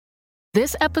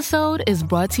This episode is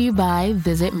brought to you by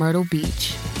Visit Myrtle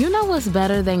Beach. You know what's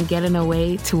better than getting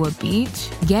away to a beach?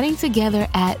 Getting together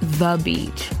at the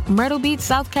beach. Myrtle Beach,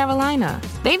 South Carolina.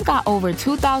 They've got over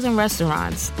 2,000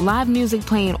 restaurants, live music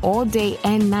playing all day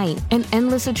and night, and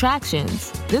endless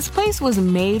attractions. This place was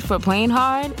made for playing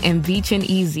hard and beaching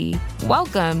easy.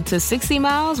 Welcome to 60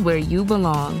 Miles where you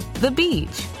belong. The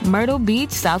beach. Myrtle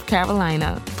Beach, South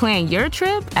Carolina. Plan your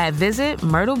trip at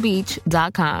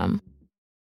visitmyrtlebeach.com.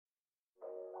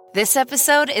 This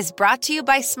episode is brought to you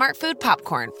by Smart Food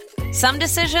Popcorn. Some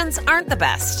decisions aren't the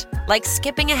best, like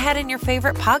skipping ahead in your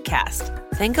favorite podcast.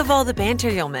 Think of all the banter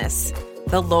you'll miss,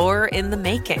 the lore in the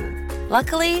making.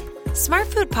 Luckily, Smart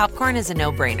Food Popcorn is a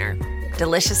no-brainer.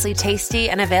 Deliciously tasty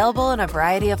and available in a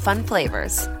variety of fun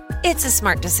flavors. It's a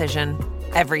smart decision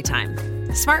every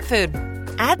time. Smart Food.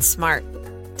 Add smart.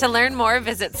 To learn more,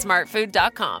 visit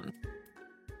smartfood.com.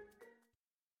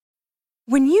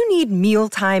 When you need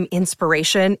mealtime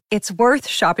inspiration, it's worth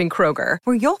shopping Kroger,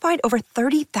 where you'll find over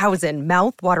 30,000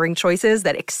 mouth-watering choices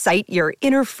that excite your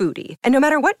inner foodie. And no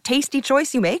matter what tasty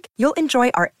choice you make, you'll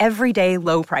enjoy our everyday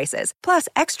low prices, plus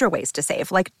extra ways to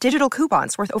save, like digital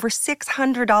coupons worth over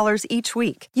 $600 each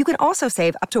week. You can also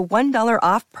save up to $1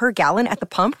 off per gallon at the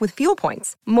pump with fuel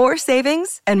points. More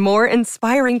savings and more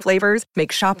inspiring flavors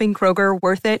make shopping Kroger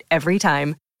worth it every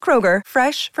time. Kroger,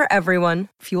 fresh for everyone.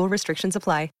 Fuel restrictions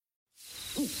apply.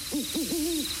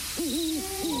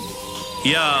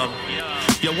 Yo,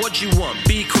 what do you want?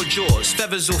 Beak or jaws?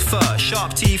 Feathers or fur?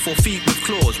 Sharp teeth or feet with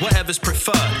claws? Whatever's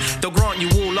preferred. They'll grant you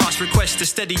all last requests to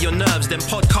steady your nerves. Then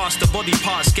podcast the body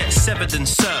parts get severed and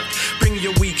served. Bring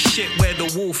your weak shit where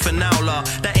the wolf and owler.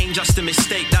 That ain't just a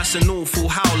mistake, that's an awful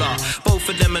howler. Both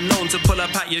of them are known to pull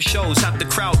up at your shows. Have the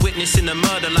crowd witnessing the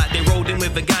murder like they rolled in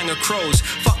with a gang of crows.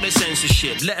 Fuck the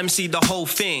censorship, let them see the whole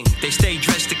thing. They stay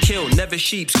dressed to kill, never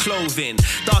sheep's clothing.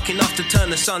 Dark enough to turn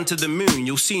the sun to the moon.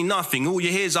 You'll see nothing, all you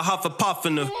hear is a huff a puff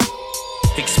and a...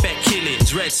 Expect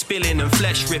killings, red spilling and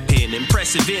flesh ripping.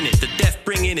 Impressive in it, the death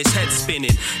bringing his head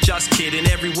spinning. Just kidding,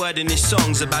 every word in his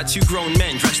song's about two grown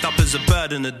men dressed up as a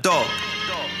bird and a dog.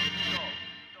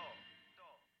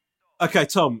 Okay,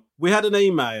 Tom, we had an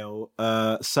email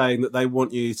saying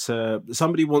that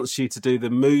somebody wants you to do the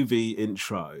movie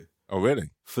intro. Oh, really?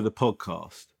 For the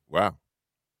podcast. Wow.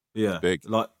 Yeah. Big.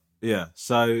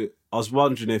 So I was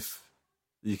wondering if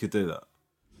you could do that.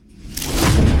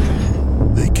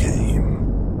 They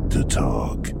came to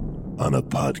talk on a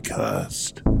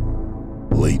podcast.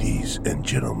 Ladies and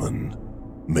gentlemen,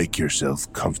 make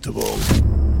yourself comfortable.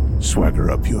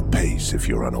 Swagger up your pace if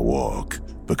you're on a walk,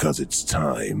 because it's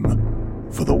time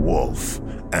for the Wolf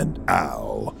and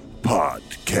Owl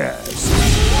Podcast.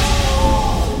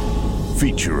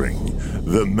 Featuring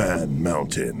the Man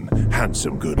Mountain,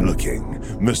 handsome, good-looking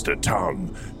Mr.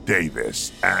 Tom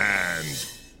Davis and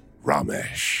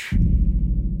Ramesh.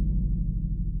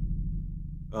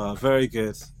 Oh, very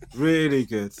good. Really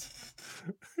good.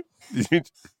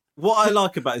 What I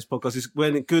like about this podcast is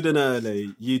when good and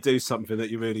early, you do something that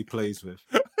you're really pleased with.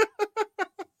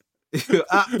 You're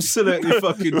absolutely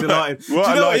fucking delighted. Do you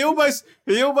know what?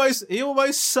 He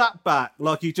almost sat back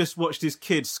like he just watched his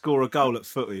kids score a goal at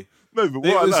footy. No, but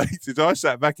what I liked is I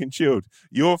sat back and chilled.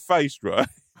 Your face, right?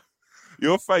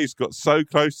 Your face got so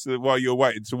close to while you're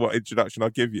waiting to what introduction I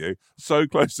give you, so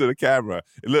close to the camera,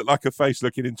 it looked like a face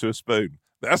looking into a spoon.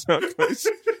 That's how close.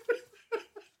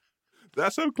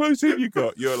 That's how close in you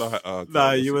got. You're like, oh, God,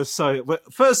 no, you were so. Well,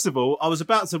 first of all, I was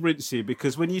about to rinse you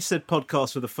because when you said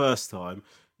podcast for the first time,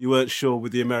 you weren't sure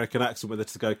with the American accent whether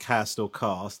to go cast or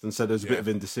cast, and so there was a bit of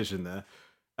indecision there.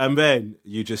 And then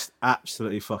you just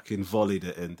absolutely fucking volleyed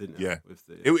it in, didn't you? Yeah.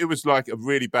 It was like a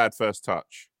really bad first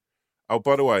touch. Oh,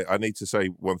 by the way, I need to say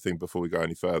one thing before we go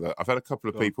any further. I've had a couple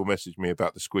of people message me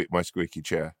about my squeaky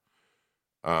chair.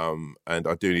 And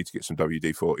I do need to get some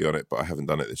WD-40 on it, but I haven't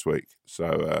done it this week.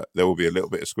 So there will be a little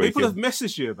bit of squeaking. People have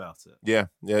messaged you about it. Yeah.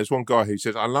 There's one guy who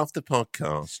says, I love the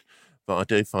podcast, but I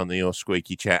do find that your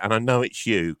squeaky chair, and I know it's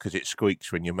you because it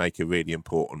squeaks when you make a really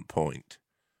important point.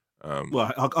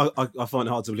 Well, I find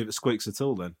it hard to believe it squeaks at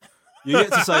all then. You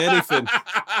get to say anything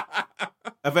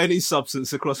of any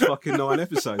substance across fucking 9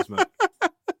 episodes, mate.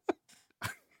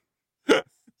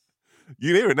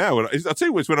 You can hear it now. I'll tell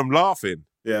you what, it's when I'm laughing.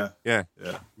 Yeah.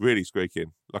 Really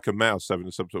squeaking. Like a mouse having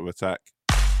some sort of attack.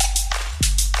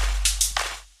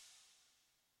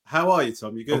 How are you,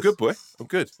 Tom? You good? I'm good, boy. I'm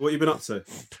good. What have you been up to?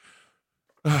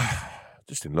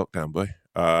 Just in lockdown, boy.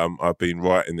 I've been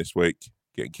writing this week,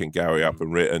 getting King Gary up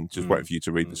and written, just waiting for you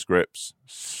to read the scripts.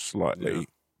 Slightly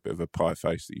bit of a pie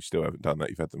face that you still haven't done that.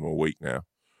 You've had them all week now.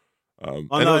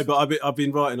 I know, but I've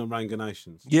been writing on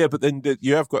Ranganations. Yeah, but then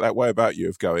you have got that way about you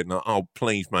of going, like, oh,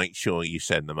 please make sure you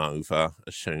send them over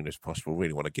as soon as possible.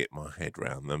 Really want to get my head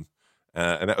around them.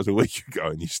 And that was a week ago,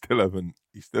 and you still haven't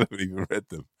even read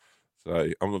them. So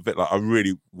I'm a bit like, I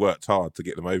really worked hard to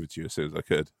get them over to you as soon as I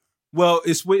could. Well,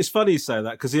 it's funny you say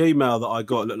that, because the email that I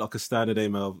got looked like a standard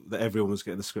email that everyone was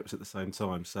getting the scripts at the same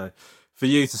time. So for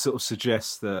you to sort of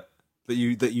suggest that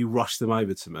you rushed them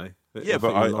over to me. Yeah,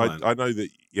 but I know that,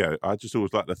 I just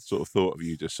always like the sort of thought of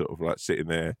you just sort of like sitting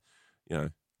there,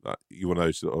 like you one of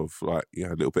those sort of like,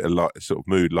 a little bit of light, sort of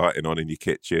mood lighting on in your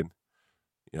kitchen,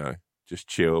 just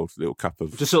chilled, little cup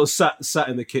of... Just sort of sat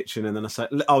in the kitchen, and then I say,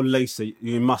 oh, Lisa,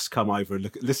 you must come over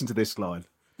and listen to this line.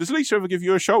 Does Lisa ever give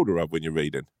you a shoulder rub when you're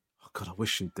reading? Oh, God, I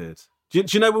wish she did. Do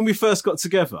you know when we first got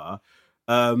together,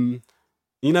 when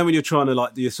you're trying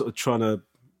to, you're sort of trying to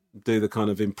do the kind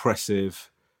of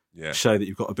impressive... show that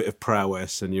you've got a bit of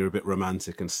prowess and you're a bit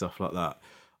romantic and stuff like that.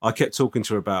 I kept talking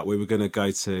to her about we were going to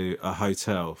go to a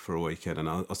hotel for a weekend, and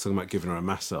I was talking about giving her a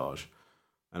massage.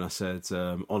 And I said,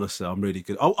 honestly, I'm really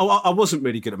good. I wasn't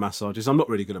really good at massages. I'm not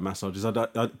really good at massages.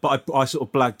 But I sort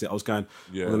of blagged it. I was going,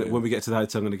 when we get to the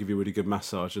hotel, I'm going to give you a really good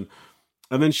massage. And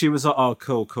then she was like, oh,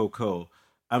 cool.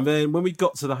 And then when we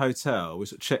got to the hotel, we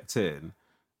sort of checked in.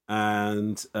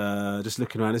 And just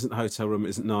looking around, isn't the hotel room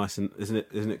isn't nice, and isn't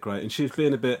it great? And she was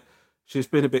being a bit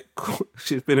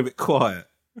quiet,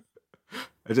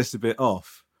 and just a bit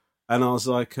off. And I was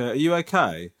like, "Are you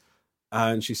okay?"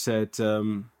 And she said,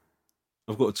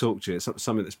 "I've got to talk to you. It's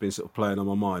something that's been sort of playing on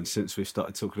my mind since we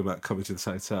started talking about coming to this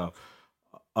hotel.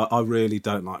 I really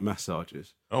don't like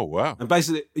massages." Oh wow! And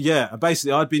basically,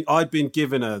 I'd been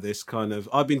giving her this kind of.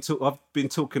 I've been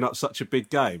talking up such a big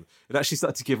game. It actually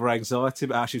started to give her anxiety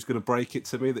about how she was going to break it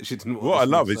to me that she didn't want. What I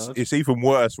love is it's even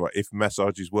worse, right? If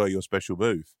massages were your special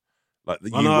move, like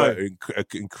you were an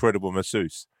incredible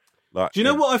masseuse. Like, do you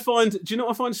know what I find? Do you know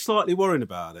what I find slightly worrying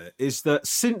about it is that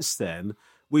since then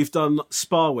we've done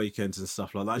spa weekends and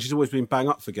stuff like that. And she's always been bang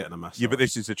up for getting a massage. Yeah, but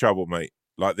this is the trouble, mate.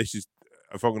 Like this is.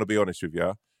 If I'm going to be honest with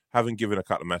you, having given a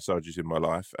couple of massages in my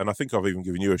life, and I think I've even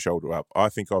given you a shoulder up, I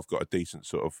think I've got a decent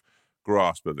sort of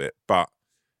grasp of it. But,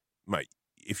 mate,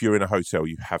 if you're in a hotel,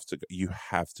 you have to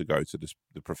go to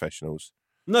the professionals.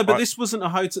 No, but this wasn't a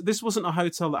hotel. This wasn't a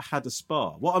hotel that had a spa.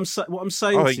 What I'm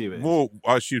saying to you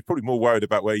is she was probably more worried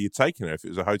about where you're taking her if it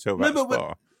was a hotel that had a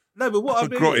spa. No, but what I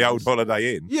mean, grotty old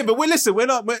Holiday Inn. Yeah, but when I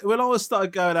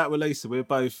started going out with Lisa, we were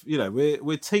both,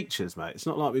 we're teachers, mate. It's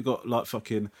not like we've got like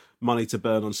fucking money to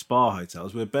burn on spa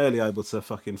hotels. We're barely able to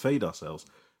fucking feed ourselves,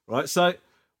 right? So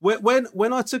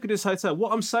when I took her to this hotel,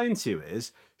 what I'm saying to you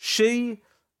is she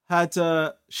liked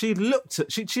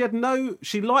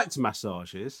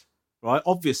massages, right?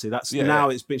 Obviously,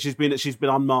 she's been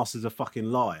unmasked as a fucking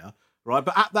liar, right?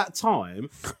 But at that time,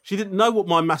 she didn't know what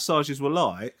my massages were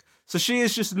like. So she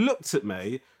has just looked at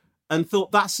me and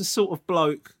thought, that's the sort of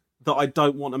bloke that I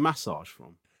don't want a massage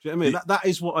from. Do you know what I mean? That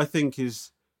is what I think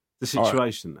is the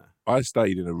situation there. I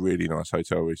stayed in a really nice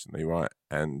hotel recently, right?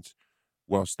 And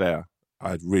whilst there,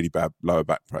 I had really bad lower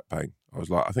back pain. I was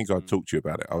like, I think I talked to you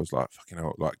about it. I was like, fucking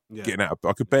hell, getting out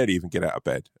I could barely even get out of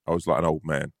bed. I was like an old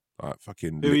man. Like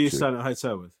fucking. Who are you staying at a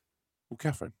hotel with? Well,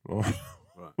 Catherine. Right.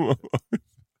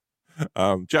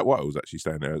 Jack White was actually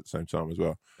staying there at the same time as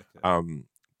well. Okay.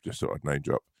 Just thought I'd name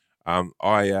drop.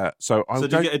 So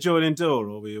did you get a joining door,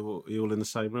 or were you all in the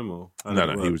same room? Or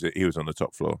no, he was on the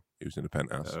top floor. He was in the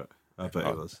penthouse. I bet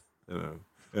he was.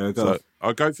 So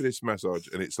I go for this massage,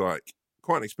 and it's like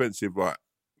quite an expensive. Like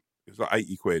it was like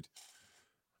 80 quid.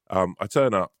 I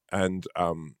turn up, and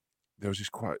there was this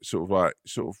quite sort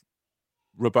of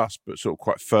robust but sort of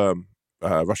quite firm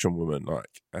Russian woman,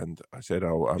 and I said,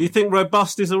 "Oh, do you think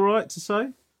robust is all right to say?"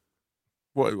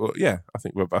 Well, yeah, I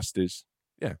think robust is.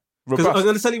 Because I'm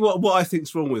going to tell you what I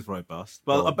think's wrong with robust.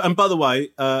 And by the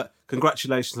way,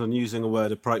 congratulations on using a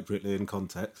word appropriately in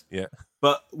context. Yeah.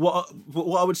 But what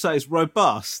I would say is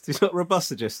robust. It's not robust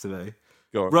suggests to me.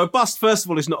 Go on. Robust, first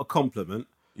of all, is not a compliment.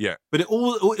 Yeah. But it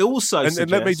also suggests...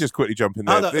 And let me just quickly jump in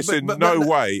there. This in no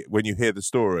way, when you hear the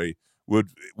story,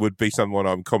 would be someone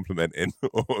I'm complimenting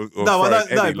or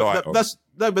any light on.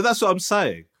 But that's what I'm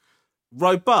saying.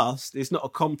 Robust is not a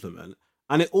compliment.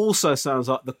 And it also sounds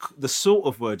like the sort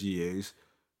of word you use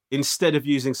instead of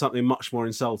using something much more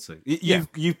insulting.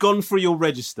 You've gone through your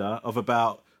register of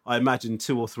about, I imagine,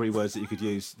 2 or 3 words that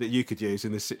you could use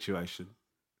in this situation,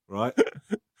 right?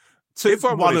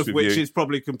 One of which is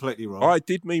probably completely wrong. I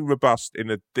did mean robust in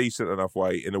a decent enough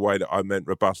way, in a way that I meant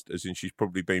robust as in she's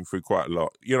probably been through quite a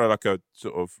lot. Like a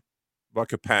sort of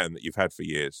like a pan that you've had for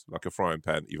years, like a frying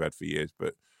pan that you've had for years,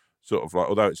 but sort of like,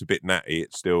 although it's a bit natty,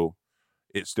 it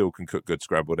still can cook good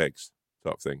scrambled eggs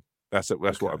type thing. That's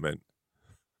what I meant.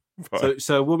 But,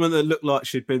 so a woman that looked like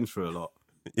she'd been through a lot.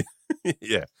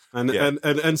 yeah.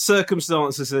 And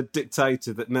circumstances had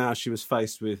dictated that now she was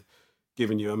faced with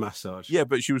giving you a massage. Yeah,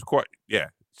 but she was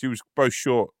she was both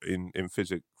short in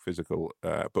physical,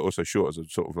 but also short as a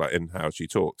sort of like in how she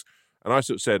talked. And I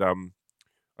sort of said, I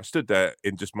stood there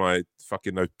in just my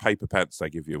fucking those paper pants they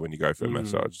give you when you go for a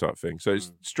massage type thing. So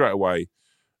it's straight away,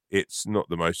 it's not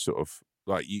the most sort of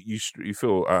like you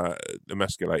feel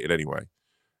emasculated anyway.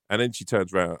 And then she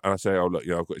turns around and I say, oh look,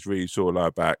 I've got this really sore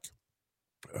lower back.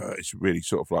 It's really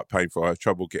sort of like painful. I have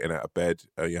trouble getting out of bed.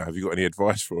 Have you got any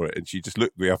advice for it? And she just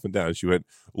looked me up and down. And she went,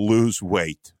 lose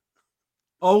weight.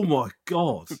 Oh my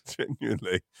God.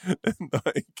 Genuinely.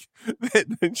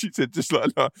 And then she said, just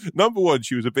like, number one,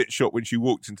 she was a bit shocked when she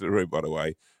walked into the room, by the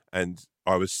way, and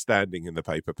I was standing in the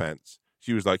paper pants.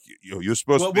 She was like, you're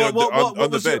supposed to be on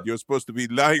the bed. You're supposed to be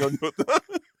lying on your...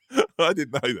 I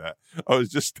didn't know that. I was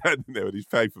just standing there with these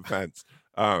paper pants.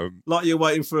 Like you're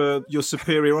waiting for your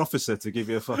superior officer to give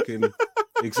you a fucking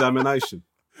examination.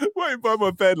 Waiting by my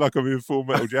bed like I'm in a Full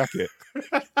Metal Jacket.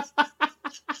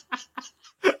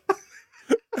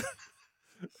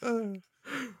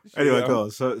 Anyway, go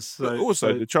on. So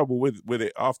also, the trouble with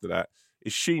it after that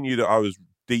is she knew that I was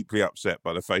deeply upset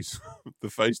by the face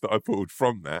that I pulled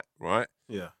from that, right?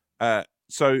 Yeah. But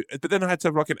then I had to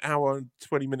have like an hour and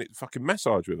 20-minute fucking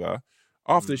massage with her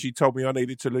after she told me I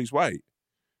needed to lose weight.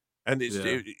 And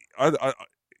I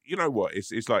you know what?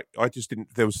 It's like I just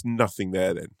didn't. There was nothing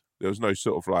there then. There was no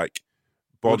sort of like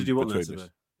bond. What did you want between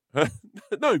there us.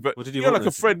 No, but what did you want like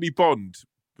a friendly bond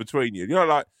between you.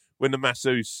 Like when the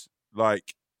masseuse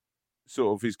like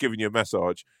sort of is giving you a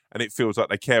massage and it feels like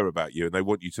they care about you and they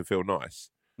want you to feel nice.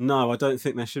 No, I don't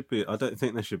think there should be. I don't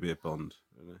think there should be a bond.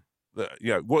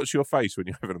 Really. What's your face when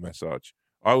you're having a massage?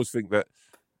 I always think that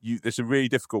it's a really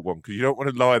difficult one because you don't want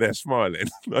to lie there smiling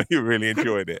like you're really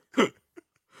enjoying it.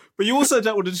 But you also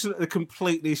don't want to just look at a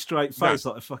completely straight face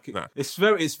like a fucking. No. It's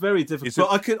very difficult.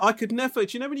 But I could never.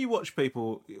 Do you know when you watch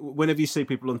people, whenever you see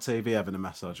people on TV having a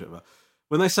massage,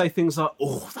 when they say things like,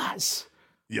 "Oh, that's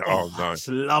that's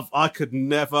love," I could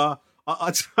never.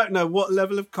 I don't know what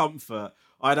level of comfort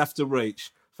I'd have to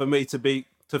reach for me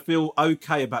to feel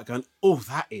okay about going, "Oh,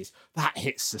 that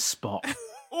hits the spot."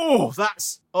 You're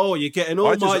getting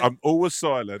I'm always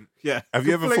silent. Yeah. Have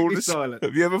you ever fallen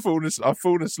asleep? I've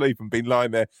fallen asleep and been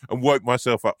lying there and woke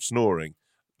myself up snoring.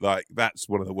 Like that's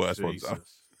one of the worst ones.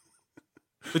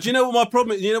 But you know what my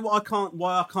problem is? You know what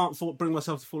why I can't bring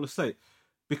myself to fall asleep?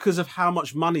 Because of how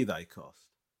much money they cost.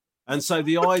 And so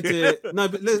the idea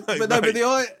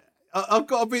I've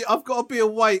got to be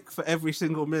awake for every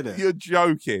single minute. You're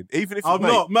joking. Even if I'm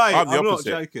not, mate. I'm not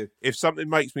joking. If something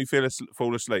makes me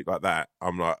fall asleep like that,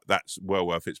 I'm like, that's well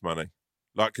worth its money.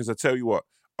 Like, because I tell you what,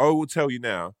 I will tell you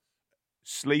now,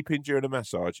 sleeping during a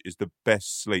massage is the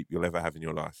best sleep you'll ever have in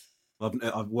your life.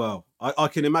 I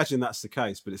can imagine that's the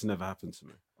case, but it's never happened to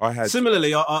me.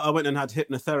 Similarly, I went and had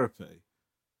hypnotherapy,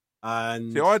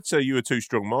 and I'd say you were too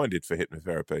strong-minded for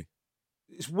hypnotherapy.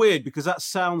 It's weird because that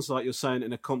sounds like you're saying it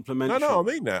in a complimentary. No, I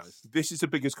mean that. This is the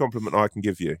biggest compliment I can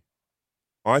give you.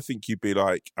 I think you'd be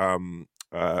like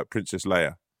Princess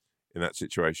Leia in that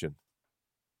situation.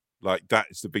 Like that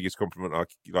is the biggest compliment.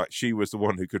 She was the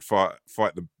one who could fight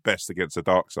the best against the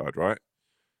dark side, right?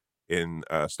 In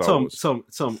Star Wars. Tom,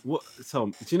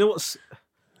 do you know what's?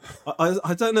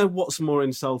 I don't know what's more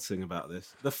insulting about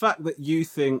this. The fact that you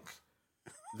think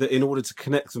that in order to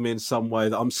connect with me in some way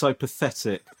that I'm so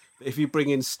pathetic. If you bring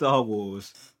in Star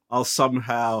Wars, I'll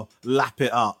somehow lap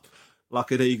it up like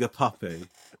an eager puppy.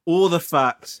 Or the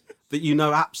fact that you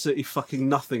know absolutely fucking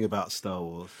nothing about Star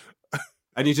Wars.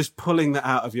 And you're just pulling that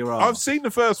out of your arse. I've seen the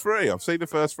first three,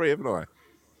 haven't I?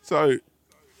 So,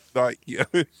 like,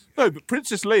 no, but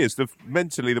Princess Leia's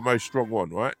mentally the most strong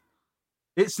one, right?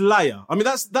 It's Leia. I mean,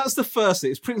 that's the first thing.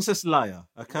 It's Princess Leia,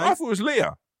 okay? I thought it was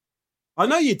Leia. I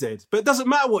know you did, but it doesn't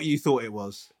matter what you thought it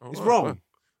was. It's wrong.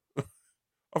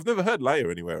 I've never heard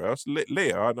Leia anywhere else.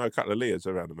 Leia, I know a couple of Leias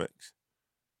around the mix.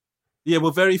 Yeah,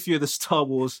 well, very few of the Star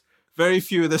Wars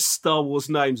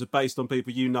names are based on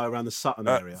people you know around the Sutton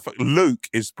area. Luke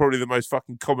is probably the most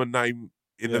fucking common name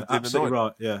in the absolutely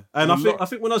right. Yeah, and I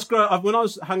think when I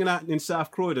was hanging out in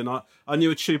South Croydon, I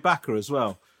knew a Chewbacca as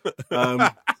well.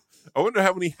 I wonder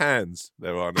how many hands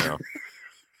there are now.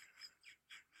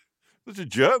 That's a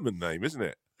German name, isn't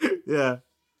it? Yeah,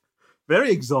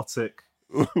 very exotic.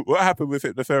 What happened with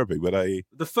hypnotherapy?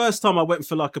 The first time I went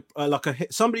for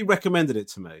somebody recommended it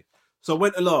to me, so I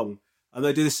went along, and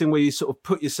they do this thing where you sort of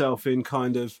put yourself in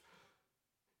kind of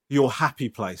your happy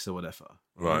place or whatever,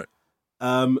 right?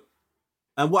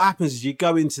 And what happens is you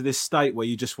go into this state where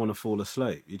you just want to fall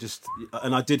asleep.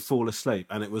 And I did fall asleep,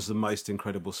 and it was the most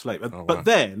incredible sleep. But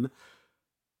then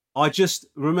I just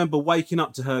remember waking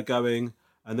up to her going,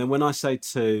 and then when I say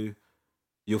 2,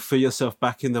 you'll feel yourself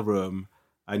back in the room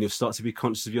and you'll start to be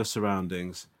conscious of your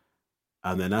surroundings.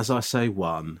 And then as I say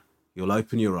 1, you'll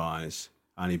open your eyes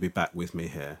and you'll be back with me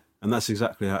here. And that's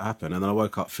exactly how it happened. And then I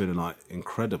woke up feeling like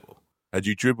incredible. Had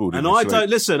you dribbled in your sleep? And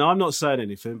listen, I'm not saying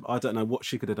anything. I don't know what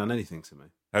she could have done anything to me.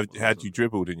 Had you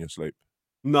dribbled in your sleep?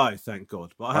 No, thank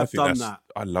God. But I have done that.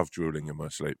 I love drooling in my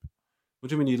sleep. What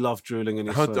do you mean you love drooling in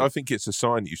your sleep? I think it's a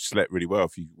sign that you slept really well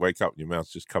if you wake up and your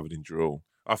mouth's just covered in drool.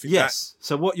 I think yes.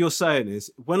 So what you're saying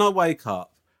is, when I wake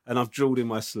up and I've drooled in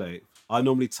my sleep, I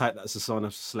normally take that as a sign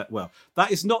I've slept well.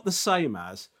 That is not the same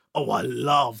as, oh, I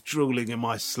love drooling in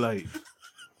my sleep.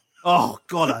 Oh,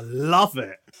 God, I love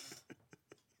it.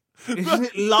 Isn't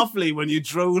it lovely when you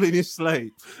drool in your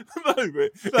sleep? No,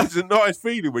 but it's a nice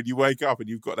feeling when you wake up and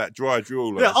you've got that dry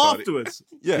drool. Yeah, afterwards.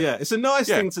 Yeah, it's a nice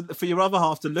thing for your other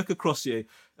half to look across you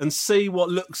and see what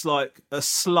looks like a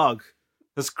slug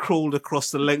has crawled across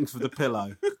the length of the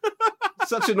pillow.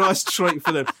 Such a nice treat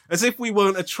for them. As if we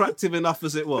weren't attractive enough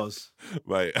as it was.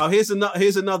 Mate. Oh, here's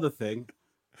another thing.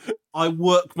 I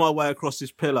work my way across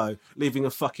this pillow, leaving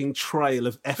a fucking trail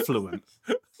of effluent.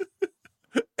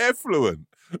 Effluent?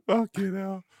 Fucking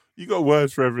hell. You got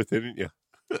words for everything, didn't you?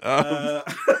 I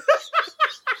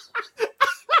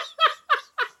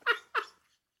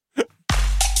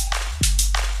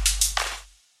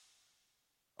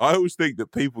always think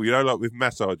that people, like with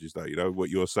massages though, what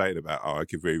you're saying about, I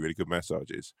give really, really good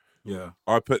massages. Yeah.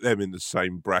 I put them in the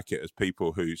same bracket as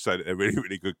people who say that they're really,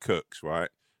 really good cooks, right?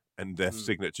 And their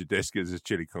signature dish is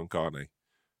chili con carne.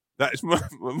 That is my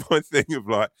thing of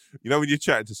like, when you're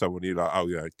chatting to someone, you're like, oh,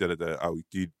 yeah, oh,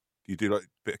 do you do like a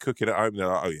bit of cooking at home? And they're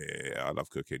like, oh, yeah, I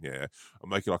love cooking, yeah. I'm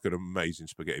making like an amazing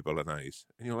spaghetti bolognese.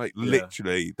 And you're like,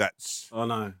 literally, that's... I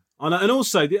know. And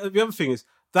also, the other thing is,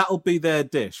 that'll be their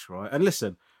dish, right? And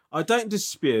listen, I don't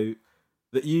dispute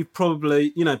that you've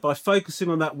probably, by focusing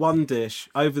on that one dish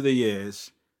over the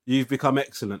years, you've become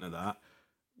excellent at that.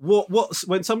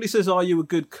 When somebody says, are you a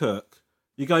good cook?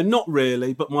 You go, not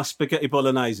really, but my spaghetti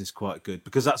bolognese is quite good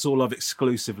because that's all I've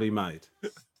exclusively made,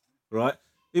 right?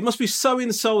 It must be so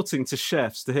insulting to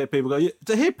chefs to hear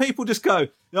people just go,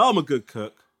 yeah, I'm a good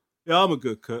cook. Yeah, I'm a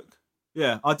good cook.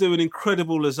 Yeah, I do an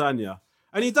incredible lasagna.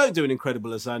 And you don't do an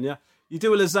incredible lasagna. You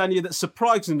do a lasagna that's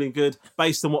surprisingly good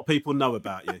based on what people know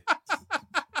about you.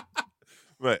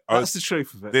 Right, that's the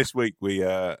truth of it. This week we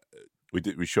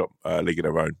shot League of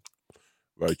Their Own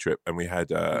road trip, and we had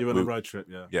you were on a road trip,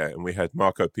 yeah, and we had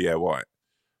Marco Pierre White.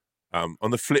 On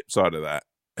the flip side of that,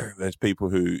 there's people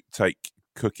who take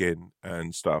cooking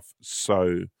and stuff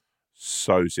so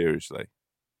seriously.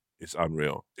 It's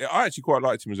unreal. I actually quite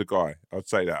liked him as a guy. I'd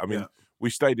say that. I mean,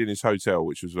 we stayed in his hotel,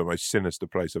 which was the most sinister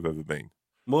place I've ever been.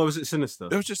 Why was it sinister?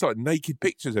 There was just like naked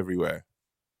pictures everywhere.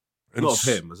 And not of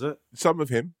him, was it? Some of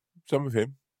him.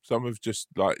 Some of just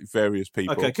like various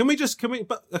people. Okay, can we just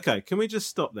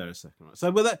stop there a second? Right?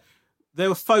 So there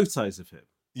were photos of him.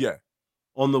 Yeah.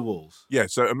 On the walls. Yeah.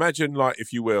 So imagine, like,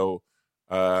 if you will,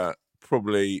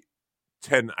 probably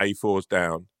 10 A4s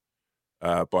down,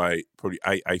 by probably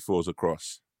 8 A4s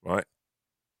across. Right.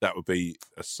 That would be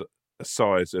a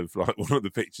size of like one of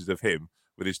the pictures of him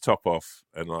with his top off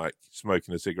and like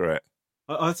smoking a cigarette.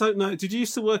 I don't know. Did you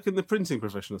used to work in the printing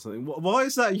profession or something? Why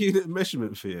is that unit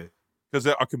measurement for you? Because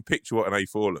I can picture what an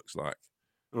A4 looks like,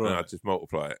 right. And I just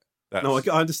multiply it. No,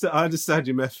 I understand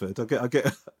your method. I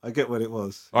get what it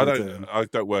was. I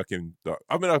don't work in.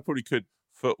 I mean, I probably could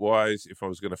foot-wise if I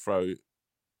was going to throw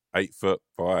 8 foot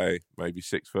by maybe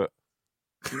 6 foot.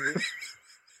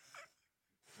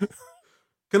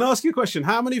 Can I ask you a question?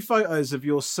 How many photos of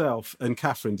yourself and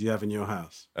Catherine do you have in your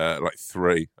house? Like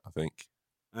 3, I think.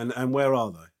 And where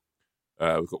are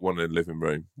they? We've got one in the living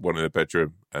room, one in the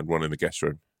bedroom, and one in the guest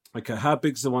room. Okay, how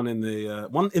big's the one in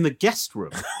the guest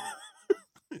room?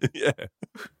 Yeah.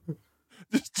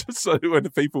 just so when the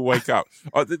people wake up.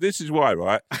 This is why,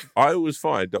 right? I always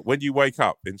find that when you wake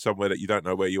up in somewhere that you don't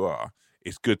know where you are,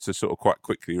 it's good to sort of quite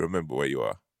quickly remember where you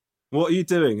are. What are you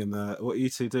doing what are you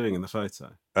two doing in the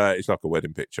photo? It's like a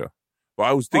wedding picture. But I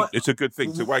always think it's a good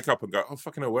thing to wake up and go, oh,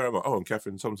 fucking hell, where am I? Oh, I'm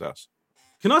Catherine Tom's house.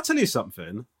 Can I tell you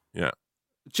something? Yeah.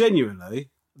 Genuinely,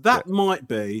 that might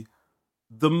be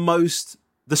the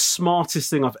smartest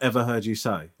thing I've ever heard you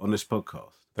say on this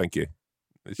podcast. Thank you.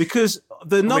 Because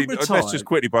the number of times... Let's just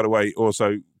quickly, by the way,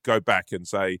 also go back and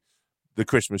say the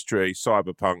Christmas tree,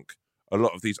 Cyberpunk, a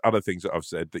lot of these other things that I've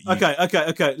said that you...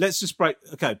 Okay. Let's just break.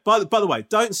 Okay. By the way,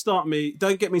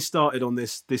 don't get me started on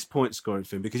this point scoring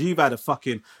thing, because you've had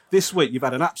this week you've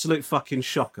had an absolute fucking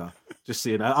shocker. Just so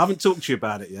you know, I haven't talked to you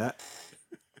about it yet,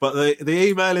 but the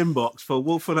email inbox for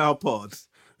Wolf and Owl Pod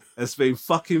has been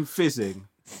fucking fizzing,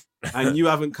 and you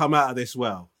haven't come out of this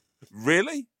well.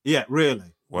 Really? Yeah,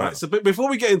 really. Wow. Right, so, but before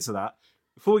we get into that,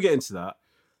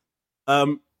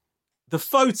 the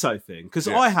photo thing, because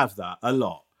I have that a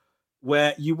lot,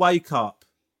 where you wake up,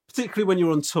 particularly when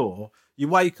you're on tour, you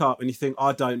wake up and you think,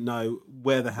 I don't know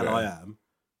where the hell I am.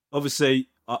 Obviously,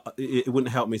 it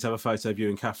wouldn't help me to have a photo of you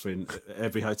and Catherine at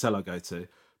every hotel I go to.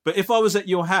 But if I was at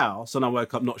your house and I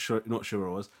woke up not sure where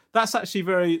I was, that's actually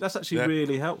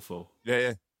really helpful.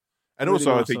 Yeah. And really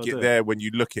also, nice I think there, when you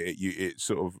look at it, it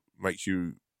sort of makes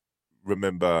you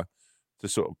remember to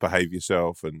sort of behave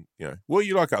yourself. And, you know, what do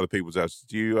you like at other people's houses?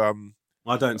 Do you...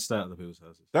 I don't stay at other people's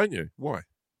houses. Don't you? Why?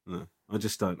 No, I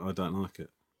just don't. I don't like it.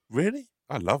 Really?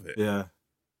 I love it. Yeah.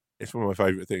 It's one of my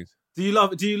favourite things. Do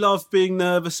you love being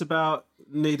nervous about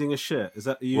needing a shit? Is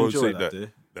that you enjoy that, do you?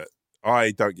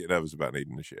 I don't get nervous about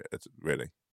needing a shit.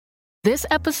 Really. This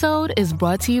episode is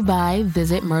brought to you by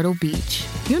Visit Myrtle Beach.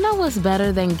 You know what's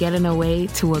better than getting away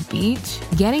to a beach?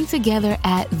 Getting together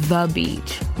at the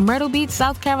beach. Myrtle Beach,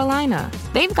 South Carolina.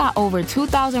 They've got over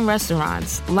 2,000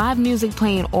 restaurants, live music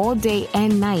playing all day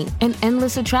and night, and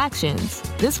endless attractions.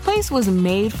 This place was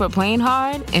made for playing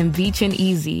hard and beaching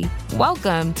easy.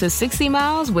 Welcome to 60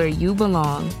 miles where you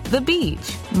belong. The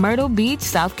beach. Myrtle Beach,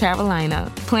 South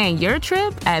Carolina. Plan your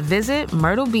trip at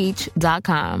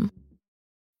visitmyrtlebeach.com.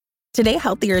 Today,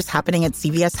 healthier is happening at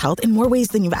CVS Health in more ways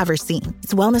than you've ever seen.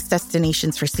 It's wellness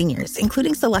destinations for seniors,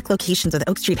 including select locations with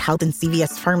Oak Street Health and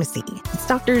CVS Pharmacy. It's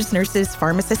doctors, nurses,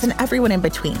 pharmacists, and everyone in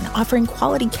between, offering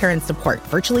quality care and support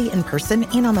virtually, in person,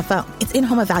 and on the phone. It's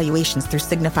in-home evaluations through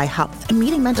Signify Health and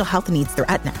meeting mental health needs through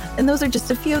Aetna. And those are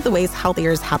just a few of the ways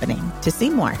healthier is happening. To see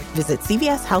more, visit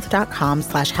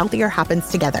cvshealth.com/healthier happens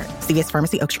together. CVS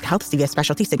Pharmacy, Oak Street Health, CVS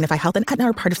Specialty, Signify Health, and Aetna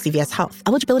are part of CVS Health.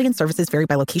 Eligibility and services vary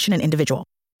by location and individual.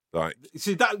 Like,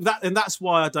 see and that's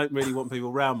why I don't really want people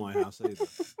around my house either,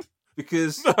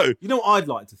 because you know what I'd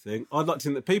like to think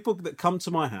that people that come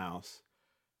to my house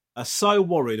are so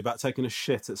worried about taking a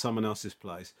shit at someone else's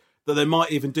place that they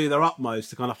might even do their utmost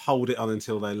to kind of hold it on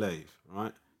until they leave.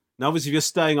 Right now, obviously, if you're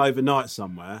staying overnight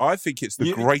somewhere, I think it's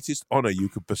the greatest honour you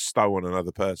could bestow on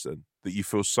another person, that you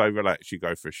feel so relaxed you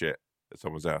go for a shit at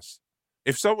someone's house.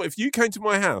 If you came to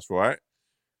my house, right,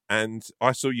 and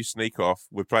I saw you sneak off,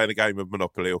 we're playing a game of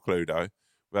Monopoly or Cluedo,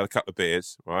 we had a couple of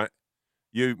beers, right?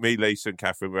 You, me, Lisa and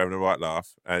Catherine were having a right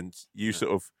laugh, and you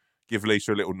sort of give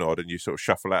Lisa a little nod and you sort of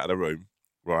shuffle out of the room,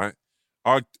 right?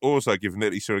 I'd also give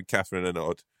Lisa and Catherine a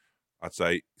nod. I'd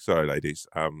say, sorry, ladies,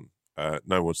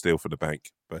 no one steal from the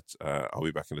bank, but I'll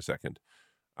be back in a second.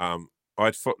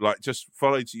 I'd just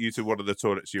follow you to one of the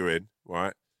toilets you're in,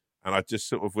 right? And I'd just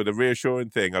sort of, with a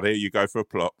reassuring thing, I'd hear you go for a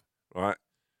plop, right?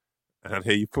 And I'd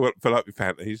hear you pull up your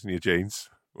panties and your jeans,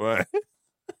 right?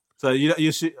 So you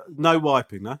no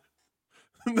wiping, no?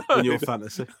 No. In your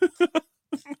fantasy?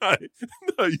 No,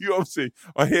 you obviously,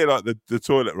 I hear like the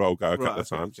toilet roll go a couple of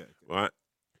times, right?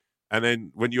 And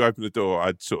then when you open the door,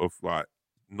 I'd sort of like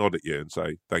nod at you and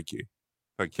say, thank you.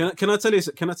 Can I tell you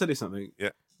something?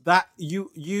 Yeah. That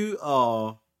you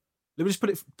are, let me just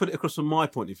put it across from my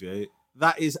point of view.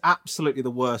 That is absolutely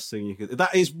the worst thing you could,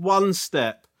 that is one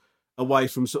step away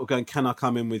from sort of going, can I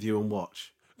come in with you and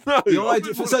watch? No, let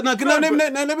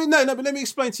me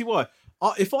explain to you why.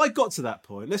 If I got to that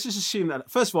point, let's just assume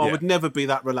that, first of all, I would never be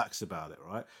that relaxed about it,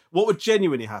 right? What would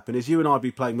genuinely happen is you and I would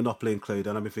be playing Monopoly and Cluedo,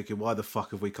 and I'd be thinking, why the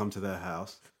fuck have we come to their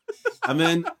house? And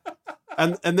then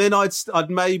and then I'd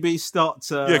maybe start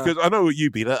to... Yeah, because I know what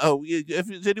you'd be like,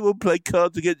 has anyone played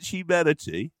Cards Against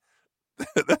Humanity?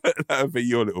 That would be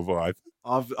your little vibe.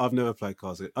 I've never played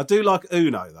Cards. I do like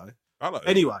Uno, though. I like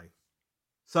Anyway,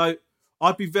 so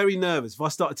I'd be very nervous. If I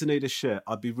started to need a shit,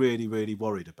 I'd be really, really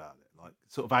worried about it. Like,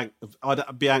 sort of,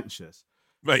 I'd be anxious.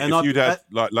 Mate, and if you'd had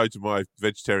like loads of my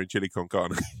vegetarian chili con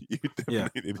carne, you'd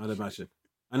definitely... I'd imagine.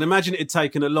 And imagine it'd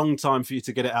taken a long time for you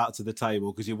to get it out to the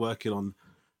table because you're working on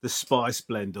the spice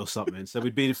blend or something. So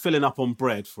we'd be filling up on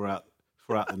bread throughout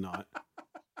the night.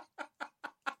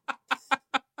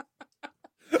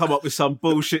 Come up with some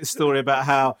bullshit story about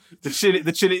how the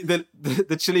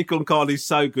chili con carne is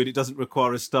so good it doesn't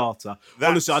require a starter.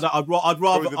 Honestly, I'd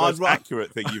rather the most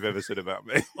accurate thing you've ever said about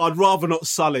me. I'd rather not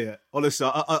sully it. Honestly,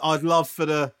 I'd love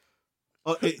for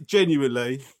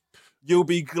genuinely. You'll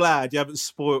be glad you haven't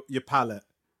spoilt your palate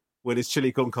when his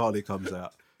chili con carne comes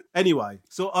out. Anyway,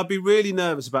 so I'd be really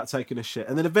nervous about taking a shit,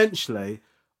 and then eventually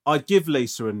I'd give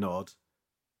Lisa a nod,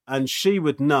 and she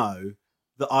would know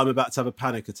that I'm about to have a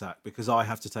panic attack because I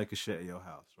have to take a shit at your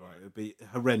house, right? It would be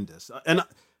horrendous. And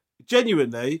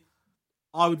genuinely,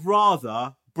 I would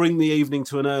rather bring the evening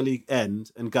to an early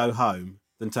end and go home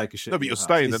than take a shit. No, but you're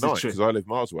staying the night because I live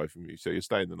miles away from you, so you're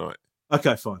staying the night.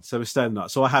 Okay, fine. So we're staying the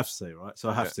night. So I have to, right? So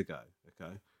I have to go.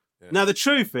 Okay. Yeah. Now the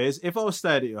truth is, if I was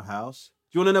staying at your house,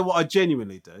 do you want to know what I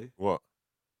genuinely do? What?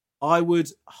 I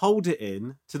would hold it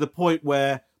in to the point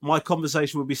where my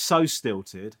conversation would be so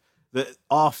stilted that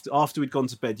after we'd gone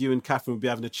to bed, you and Catherine would be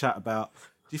having a chat about.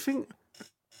 Do you think?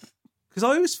 Because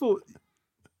I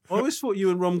always thought you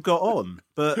and Rom got on,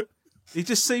 but he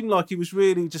just seemed like he was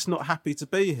really just not happy to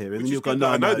be here. And then you'll go, no,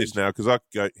 I know this now because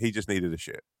he just needed a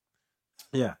shit.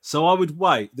 Yeah, so I would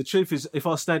wait. The truth is, if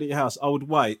I stayed at your house, I would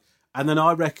wait, and then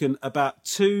I reckon about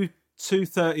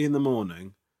 2:30 in the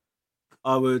morning,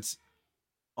 because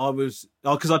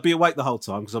I'd be awake the whole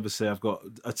time because obviously I've got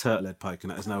a turtle head poking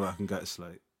at. There's no way I can go to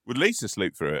sleep. Would Lisa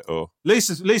sleep through it, or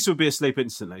Lisa would be asleep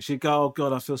instantly. She'd go, "Oh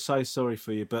God, I feel so sorry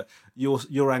for you, but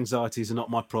your anxieties are not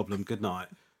my problem. Good night."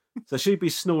 So she'd be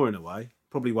snoring away,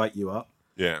 probably wake you up.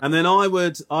 Yeah. And then I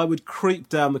would creep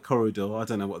down the corridor. I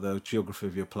don't know what the geography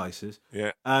of your place is.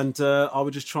 Yeah. And I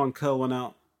would just try and curl one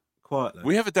out quietly.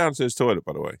 We have a downstairs toilet,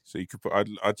 by the way, so you could put.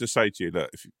 I'd just say to you that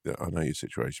I know your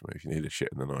situation, mate. If you need a shit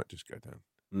in the night, just go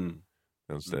down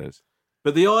downstairs.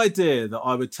 But the idea that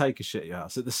I would take a shit at your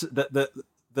house,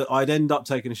 that I'd end up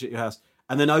taking a shit at your house,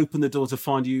 and then open the door to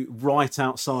find you right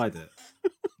outside it.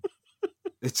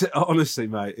 It's honestly,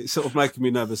 mate, it's sort of making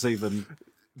me nervous even.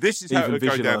 This is how it would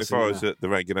go down if I was at the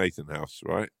Ranganathan house,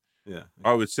 right? Yeah.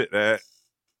 I would sit there,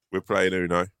 we're playing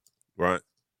Uno, right?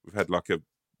 We've had like a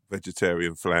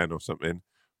vegetarian flan or something,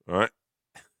 right?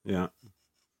 Yeah.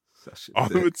 I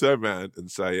would turn around and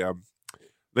say,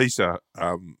 Lisa,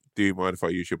 do you mind if I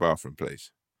use your bathroom, please?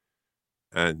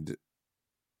 And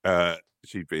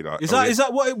she'd be like, is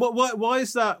that why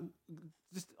is that?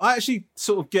 I actually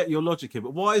sort of get your logic here,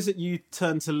 but why is it you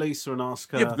turn to Lisa and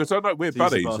ask her? Yeah, because I know we're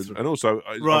buddies, and also,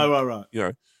 right. You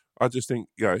know, I just think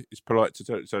it's polite to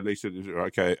tell. So Lisa,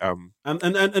 okay,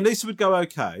 and Lisa would go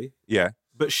okay, yeah,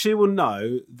 but she will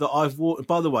know that I've walked.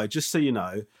 By the way, just so you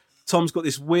know, Tom's got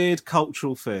this weird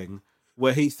cultural thing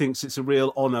where he thinks it's a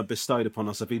real honour bestowed upon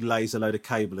us if he lays a load of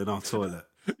cable in our toilet.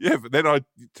 Yeah, but then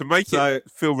to make it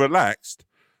feel relaxed,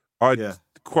 I'd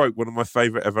quote one of my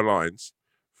favourite ever lines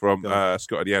from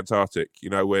Scott of the Antarctic. You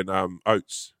know, when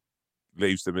Oates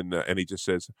leaves them in there and he just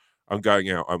says, "I'm going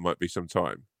out, I might be some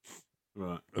time."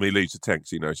 Right. And he leaves the tent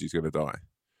because he knows he's going to die.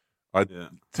 I'd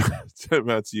turn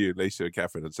around to you, Lisa and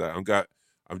Catherine, and say,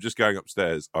 I'm just going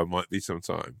upstairs, I might be some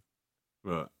time.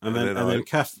 Right. And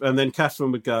then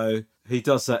Catherine would go, he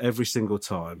does that every single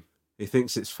time. He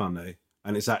thinks it's funny.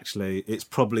 And it's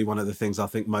probably one of the things I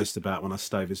think most about when I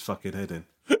stove his fucking head in.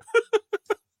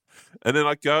 And then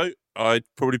I'd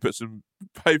probably put some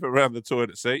paper around the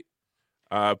toilet seat.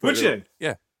 Would you?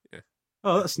 Yeah.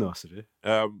 Oh, that's nice of you.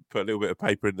 Put a little bit of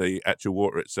paper in the actual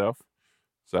water itself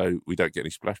so we don't get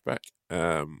any splashback.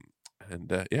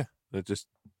 They'll just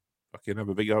fucking have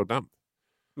a big old dump.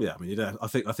 Yeah, I mean, I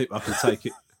think I can take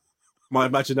it. My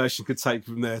imagination could take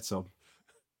from there, Tom.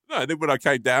 No, and then when I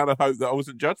came down, I hope that I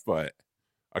wasn't judged by it.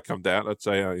 I'd come down, I'd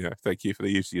say, thank you for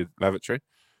the use of your lavatory.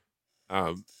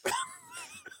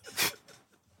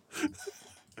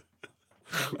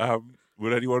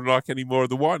 Would anyone like any more of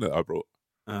the wine that I brought?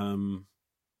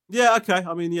 Yeah, okay.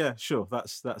 I mean, yeah, sure.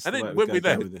 That's. And then when we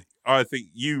left, I think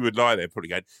you would lie there probably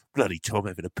going, "Bloody Tom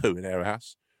having a poo in our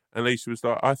house," and Lisa was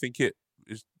like, "I think it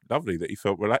is lovely that he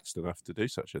felt relaxed enough to do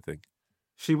such a thing."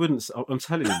 She wouldn't. I'm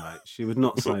telling you, mate. She would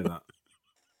not say that.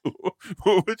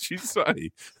 What would she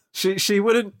say? She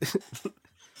wouldn't.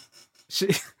 She.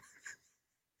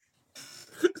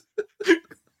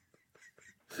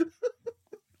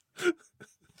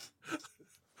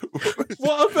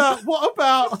 What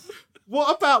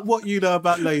about what you know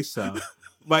about Lisa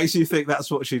makes you think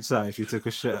that's what she'd say if you took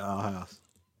a shit at our house?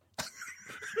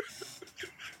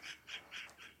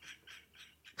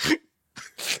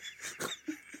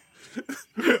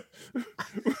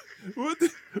 What do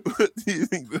you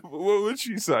think? What would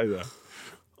she say though?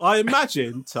 I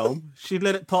imagine, Tom, she'd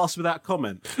let it pass without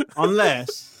comment,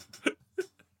 unless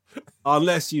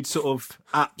you'd sort of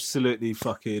absolutely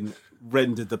fucking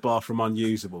rendered the bathroom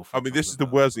unusable. I mean, this is the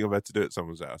worst thing I've had to do at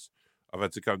someone's house. I've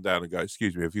had to come down and go,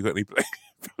 "Excuse me, have you got any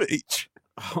bleach?"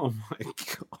 Oh my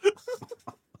God.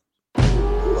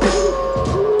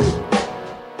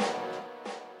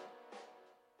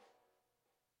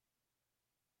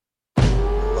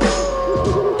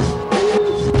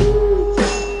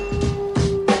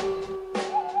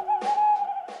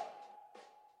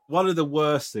 One of the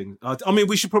worst things. I mean,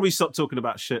 we should probably stop talking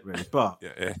about shit, really. But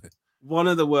yeah. one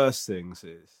of the worst things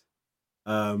is,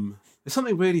 there's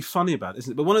something really funny about it,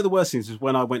 isn't it? But one of the worst things is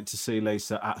when I went to see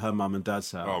Lisa at her mum and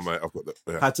dad's house. Oh mate, I've got that.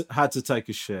 Yeah. Had to take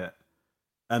a shit,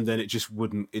 and then it just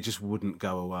wouldn't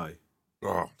go away.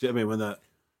 Oh. Do you know what I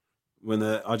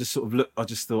mean? I just sort of looked, I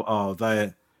just thought, oh,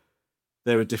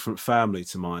 they're a different family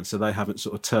to mine, so they haven't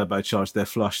sort of turbocharged their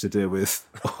flush to deal with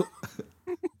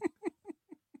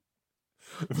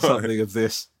something of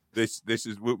this. This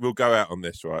is we'll go out on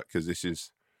this, right? Because this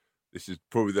is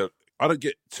probably I don't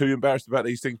get too embarrassed about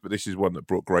these things, but this is one that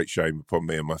brought great shame upon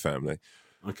me and my family.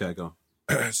 Okay, go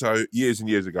on. So years and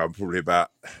years ago, I'm probably about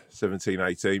 17,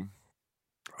 18.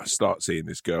 I start seeing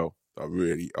this girl I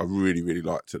really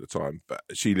liked at the time, but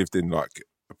she lived in like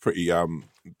a pretty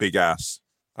big ass,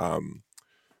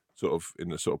 sort of in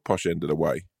the sort of posh end of the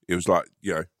way. It was like,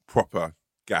 you know, proper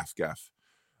gaff.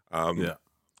 Yeah.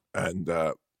 And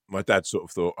my dad sort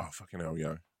of thought, oh fucking hell,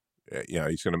 you know,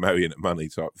 he's going to marry in at money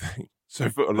type thing. So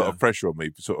put a lot of pressure on me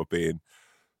for sort of being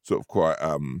sort of quite,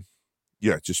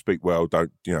 just speak well,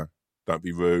 don't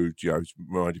be rude,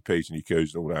 mind your P's and your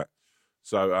Q's and all that.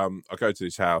 So I go to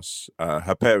this house.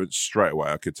 Her parents straight away,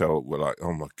 I could tell, were like,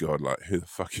 "Oh my god, like who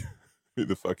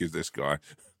the fuck is this guy?"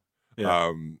 Yeah.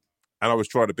 And I was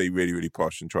trying to be really, really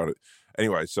posh and trying to.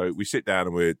 Anyway, so we sit down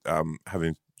and we're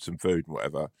having some food and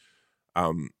whatever.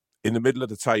 In the middle of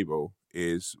the table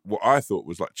is what I thought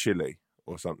was like chili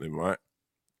or something, right?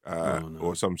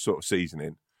 Or some sort of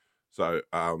seasoning. So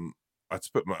I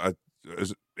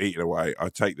was eating away. I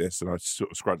take this and I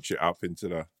sort of scrunch it up into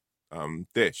the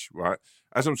dish, right?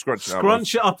 As I'm scrunching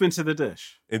it up into the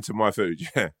dish, into my food,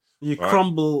 yeah. You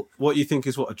crumble what you think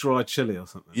is a dry chili or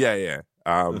something. Yeah.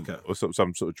 Okay. Or some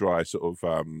sort of dry sort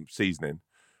of seasoning.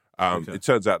 It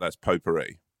turns out that's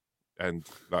potpourri, and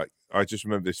like I just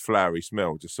remember this floury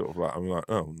smell, just sort of like I'm like,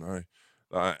 oh no.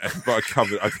 But I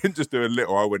covered. I didn't just do a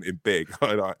little. I went in big.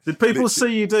 Did people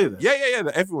see you do this? Yeah.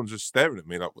 Everyone's just staring at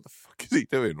me like, what the fuck is he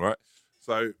doing, right?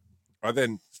 So I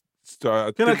then.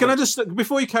 Can I just,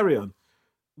 before you carry on,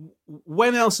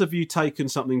 when else have you taken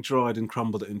something dried and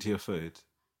crumbled it into your food?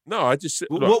 No, I just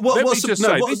no.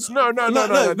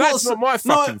 That's not my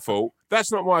fucking fault. That's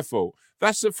not my fault.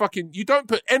 That's the fucking. You don't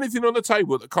put anything on the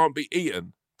table that can't be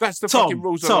eaten. That's the fucking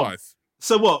rules of life.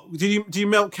 So what? Do you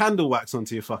melt candle wax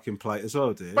onto your fucking plate as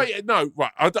well, do you? But no,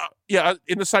 right.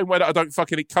 In the same way that I don't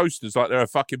fucking eat coasters like they're a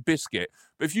fucking biscuit.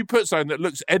 But if you put something that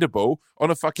looks edible on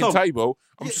a fucking table,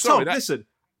 I'm sorry. Tom, listen.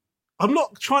 I'm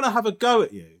not trying to have a go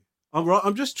at you.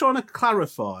 I'm just trying to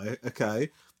clarify,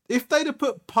 okay? If they'd have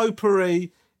put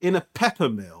potpourri in a pepper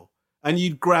mill and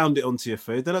you'd ground it onto your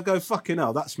food, then I'd go, fucking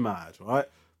hell, that's mad, right?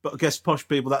 But I guess posh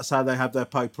people, that's how they have their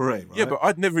potpourri, right? Yeah, but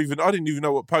I didn't even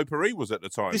know what potpourri was at the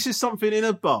time. This is something in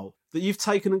a bowl that you've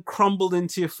taken and crumbled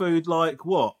into your food like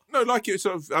what? No, like it's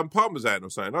sort of Parmesan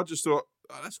or something. I just thought,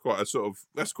 that's quite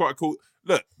a cool...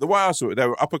 Look, the way I saw it, they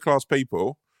were upper class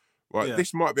people. Right, yeah.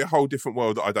 This might be a whole different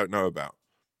world that I don't know about.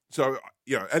 So,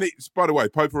 and it's, by the way,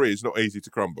 potpourri is not easy to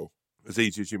crumble, as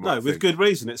easy as you might think. No, with good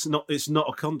reason. It's not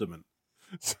a condiment.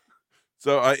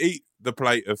 So I eat the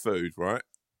plate of food, right,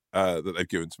 that they've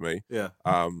given to me. Yeah.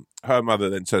 Her mother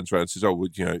then turns around and says, "Oh,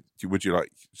 would you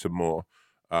like some more?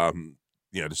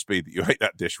 The speed that you ate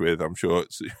that dish with, I'm sure."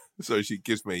 So she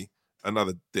gives me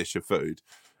another dish of food,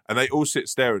 and they all sit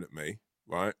staring at me,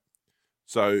 right?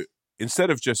 So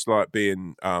instead of just like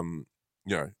being,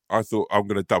 I thought I'm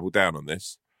going to double down on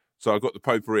this. So I got the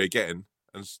potpourri again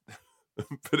and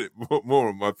put it more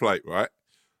on my plate, right?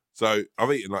 So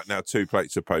I've eaten like now 2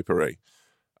 plates of potpourri.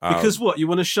 Because what? You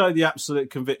want to show the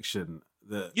absolute conviction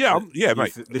that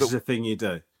mate. This is a thing you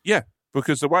do. Yeah,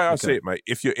 because the way I see it, mate,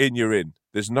 if you're in, you're in.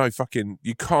 There's no fucking,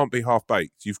 you can't be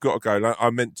half-baked. You've got to go, like, I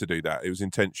meant to do that. It was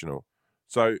intentional.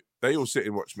 So they all sit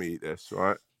and watch me eat this,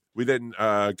 right? We then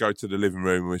go to the living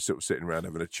room and we're sort of sitting around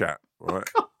having a chat, right?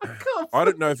 I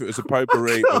don't know if it was the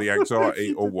potpourri or the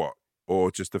anxiety or what,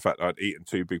 or just the fact that I'd eaten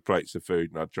 2 big plates of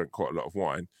food and I'd drunk quite a lot of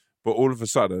wine. But all of a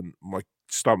sudden, my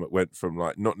stomach went from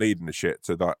like not needing a shit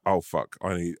to like, oh fuck,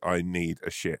 I need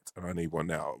a shit and I need one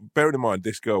now. Bearing in mind,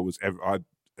 this girl I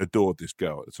adored this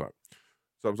girl at the time.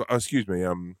 So I was like, oh, excuse me,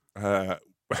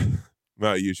 may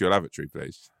I use your lavatory,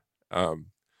 please? And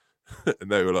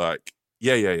they were like,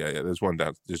 yeah. There's one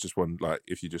down. There's just one, like,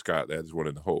 if you just go out there's one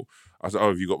in the hall. I was like, oh,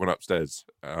 have you got one upstairs?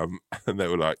 And they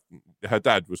were like, her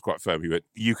dad was quite firm. He went,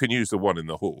 you can use the one in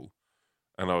the hall.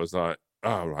 And I was like,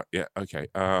 oh, right, yeah, okay.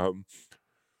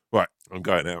 Right, I'm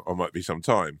going out. I might be some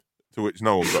time. To which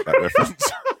no one got that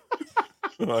reference.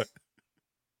 Right.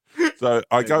 So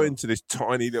I go into this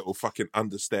tiny little fucking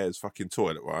understairs fucking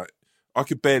toilet, right? I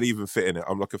could barely even fit in it.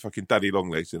 I'm like a fucking daddy long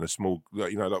legs in a small,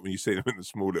 like when you see them in the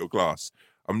small little glass.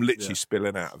 I'm literally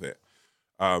spilling out of it.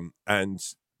 And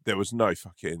there was no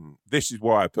fucking. This is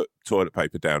why I put toilet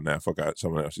paper down now if I go at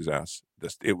someone else's house.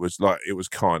 It was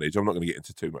carnage. I'm not going to get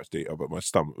into too much detail, but my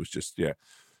stomach was just loud.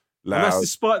 And that's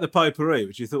despite the potpourri,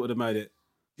 which you thought would have made it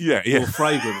more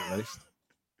fragrant at least.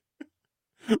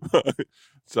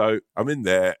 So I'm in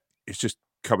there. It's just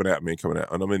coming out,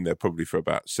 and I'm in there probably for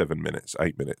about 8 minutes.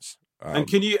 And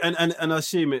can you and I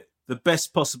assume the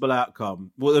best possible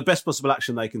outcome, the best possible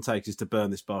action they can take is to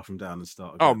burn this bathroom down and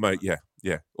start again. Oh mate, yeah,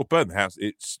 or burn the house.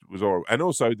 It was horrible, and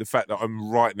also the fact that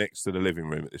I'm right next to the living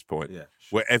room at this point,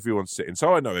 where everyone's sitting,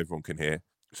 so I know everyone can hear.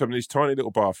 So I'm in this tiny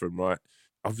little bathroom, right?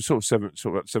 I've sort of 7,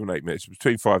 8 minutes,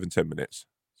 between 5 and 10 minutes.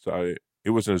 So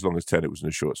it wasn't as long as 10; it wasn't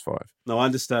as short as 5. No, I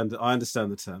understand the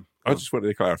term. I just wanted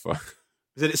to clarify.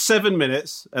 He said it's 7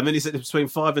 minutes, and then he said it's between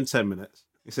 5 and 10 minutes.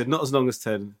 He said not as long as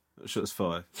 10, not as short as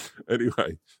 5.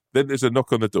 Anyway, then there's a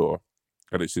knock on the door,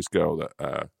 and it's this girl that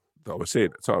I was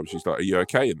seeing at the time. She's like, "Are you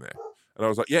okay in there?" And I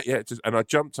was like, "Yeah." And I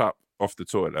jumped up off the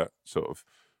toilet, sort of,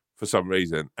 for some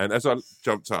reason. And as I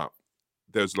jumped up,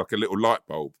 there was like a little light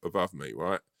bulb above me,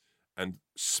 right? And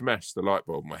smashed the light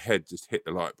bulb. My head just hit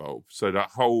the light bulb. So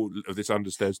that whole of this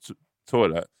understairs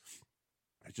toilet,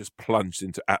 it just plunged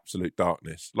into absolute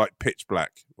darkness, like pitch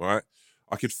black, right?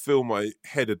 I could feel my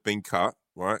head had been cut,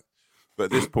 right? But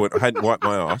at this point, I hadn't wiped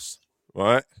my ass,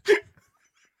 right?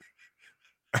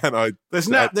 And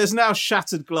there's now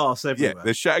shattered glass everywhere. Yeah,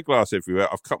 there's shattered glass everywhere.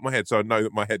 I've cut my head, so I know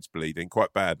that my head's bleeding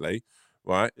quite badly,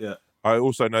 right? Yeah. I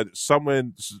also know that somewhere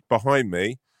behind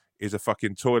me is a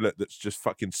fucking toilet that's just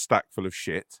fucking stacked full of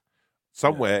shit.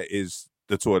 Somewhere is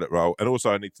the toilet roll, and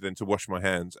also I need to wash my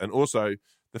hands, and also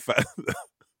the fact that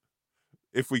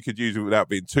if we could use it without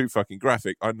being too fucking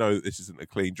graphic, I know that this isn't a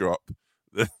clean drop.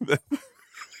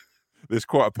 There's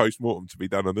quite a post-mortem to be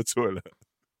done on the toilet,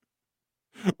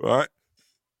 right?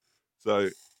 So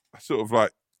I sort of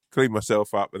like clean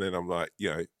myself up, and then I'm like,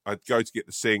 I'd go to get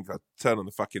the sink, I'd turn on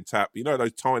the fucking tap. You know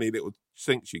those tiny little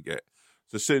sinks you get?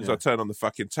 So as soon as I turn on the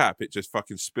fucking tap, it just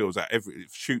fucking spills out. It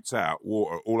shoots out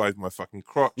water all over my fucking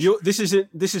crotch. This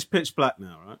is pitch black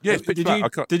now, right? Yeah, it's pitch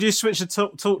black. Did you switch the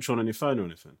torch on your phone or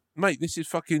anything? Mate, this is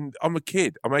fucking... I'm a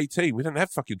kid. I'm 18. We don't have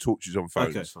fucking torches on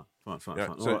phones. Okay, fine.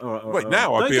 Yeah, So, all right.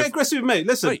 Now don't get aggressive with me.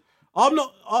 Listen, mate, I'm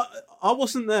not... I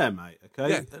wasn't there, mate, okay?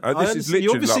 Yeah, this is literally...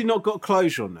 You obviously not got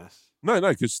closure on this. No,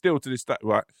 because still to this day...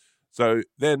 Right. So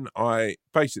then I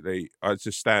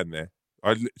just stand there.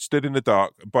 I stood in the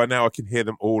dark. By now, I can hear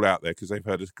them all out there because they've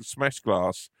heard a smashed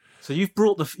glass. So your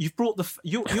shitting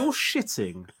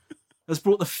has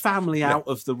brought the family out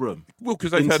of the room. Well, because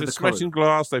they've heard a smashing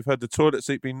glass, they've heard the toilet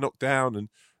seat being knocked down, and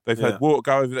they've had water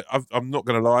go over there. I'm not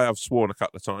going to lie, I've sworn a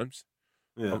couple of times.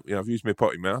 Yeah, I've used my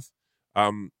potty mouth.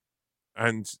 And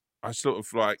I sort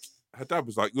of like, her dad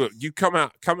was like, "Look, you come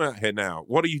out here now.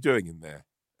 What are you doing in there?"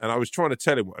 And I was trying to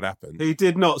tell him what had happened. He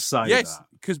did not say that. Yes,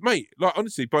 because, mate, like,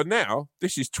 honestly, by now,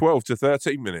 this is 12 to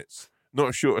 13 minutes. Not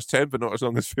as short as 10, but not as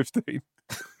long as 15.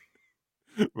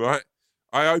 Right?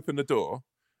 I open the door,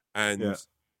 and,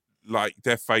 like,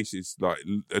 their faces, like,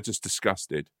 are just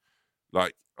disgusted.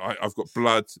 Like, I've got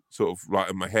blood sort of,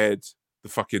 like, on my head. The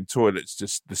fucking toilet's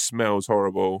just, the smell's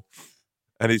horrible.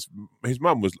 And his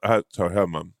mum was, her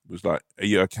mum was like, "Are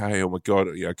you okay? Oh, my God,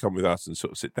 come with us and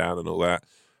sort of sit down and all that."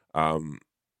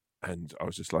 And I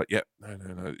was just like, "Yep, no,"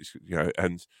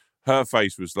 and her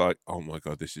face was like, "Oh my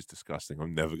God, this is disgusting.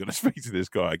 I'm never going to speak to this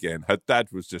guy again." Her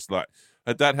dad was just like,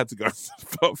 her dad had to go to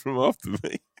the bathroom after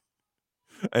me.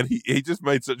 And he just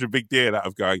made such a big deal out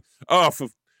of going, for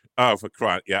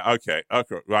crying, okay,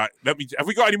 right. Have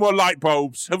we got any more light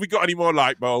bulbs?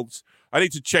 I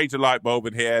need to change the light bulb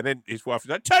in here. And then his wife was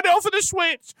like, "Turn it off of the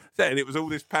switch." And it was all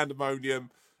this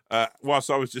pandemonium, whilst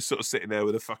I was just sort of sitting there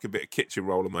with a fucking bit of kitchen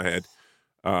roll on my head.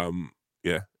 And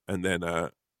then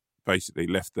basically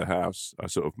left the house. I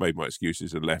sort of made my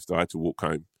excuses and left. I had to walk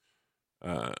home.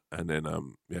 And then,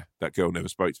 that girl never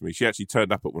spoke to me. She actually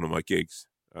turned up at one of my gigs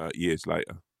years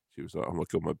later. She was like, "Oh my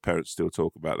God, my parents still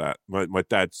talk about that." My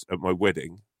dad's at my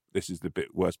wedding. This is the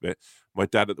worst bit. My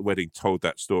dad at the wedding told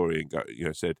that story and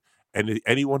said,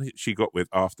 anyone she got with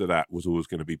after that was always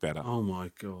going to be better. Oh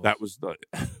my God. That was like...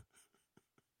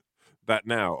 That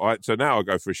now, so now I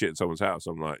go for a shit in someone's house.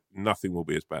 I'm like, nothing will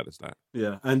be as bad as that.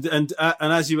 Yeah, and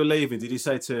as you were leaving, did you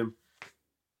say to him,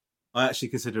 "I actually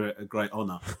consider it a great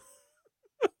honour"?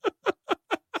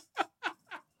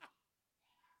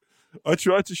 I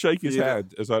tried to shake his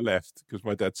hand as I left because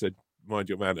my dad said, "Mind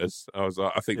your manners." I was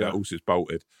like, "I think that horse is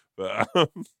bolted," but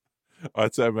I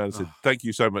turned around and said, "Thank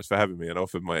you so much for having me," and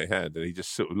offered my hand, and he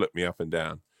just sort of looked me up and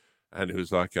down, and it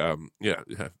was like,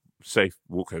 safe,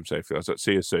 walk home safely. I was like,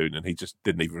 "See you soon," and he just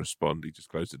didn't even respond. He just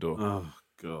closed the door. Oh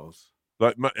God!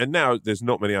 And now there's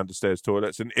not many understairs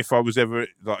toilets. And if I was ever,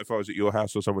 like, if I was at your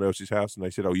house or someone else's house and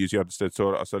they said, "Oh, use the understairs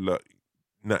toilet," I said, "Look,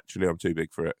 naturally I'm too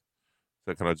big for it.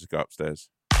 So can I just go upstairs?"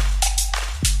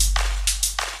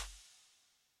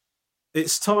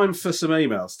 It's time for some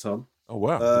emails, Tom. Oh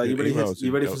wow! You ready for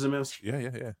some emails?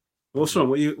 Yeah. What's wrong?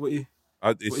 What you?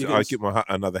 I get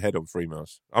another head on for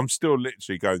emails. I'm still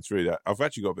literally going through that. I've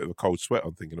actually got a bit of a cold sweat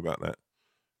on thinking about that.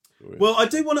 Well, I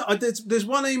do want to. There's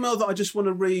one email that I just want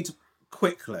to read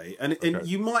quickly, and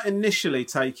you might initially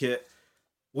take it.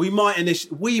 We might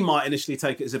initially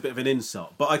take it as a bit of an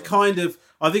insult, but I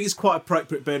think it's quite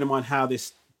appropriate, bearing in mind how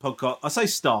this podcast, I say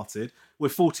started. We're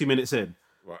 40 minutes in.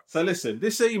 Right. So listen,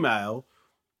 this email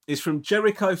is from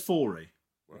Jericho Forey.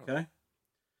 Wow. Okay.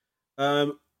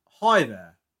 Hi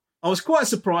there. I was quite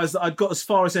surprised that I'd got as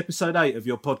far as episode 8 of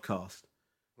your podcast.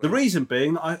 The reason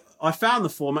being that I found the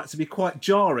format to be quite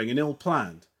jarring and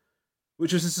ill-planned,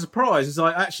 which was a surprise as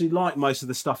I actually like most of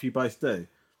the stuff you both do.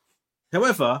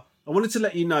 However, I wanted to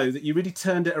let you know that you really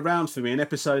turned it around for me in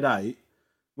episode 8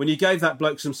 when you gave that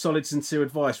bloke some solid, sincere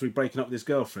advice for breaking up with his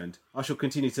girlfriend. I shall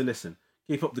continue to listen.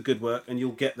 Keep up the good work and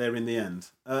you'll get there in the end.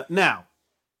 Now,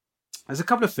 there's a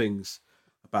couple of things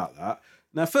about that.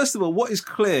 Now, first of all, what is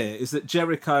clear is that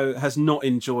Jericho has not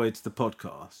enjoyed the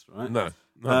podcast, right?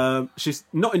 No. She's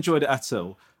not enjoyed it at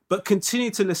all, but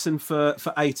continued to listen for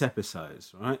 8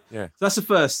 episodes, right? Yeah. So that's the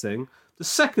first thing. The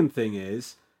second thing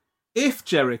is, if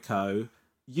Jericho,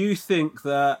 you think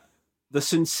that the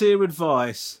sincere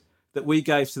advice that we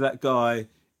gave to that guy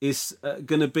is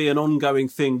going to be an ongoing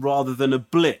thing rather than a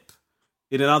blip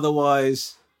in an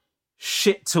otherwise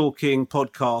shit-talking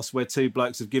podcast where two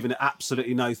blokes have given it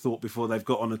absolutely no thought before they've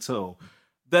got on at all,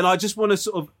 then I just want to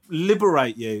sort of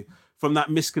liberate you from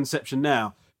that misconception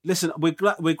now. Listen, we're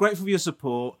grateful for your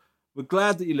support. We're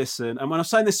glad that you listen. And when I'm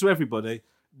saying this to everybody,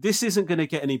 this isn't going to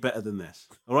get any better than this.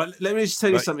 All right? Let me just tell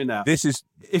you something now. This is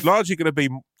largely going to be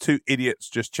two idiots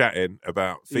just chatting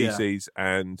about feces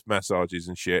and massages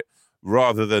and shit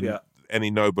rather than any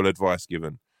noble advice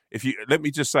given. Let me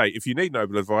just say, if you need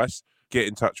noble advice, get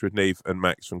in touch with Neve and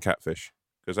Max from Catfish,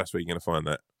 because that's where you're going to find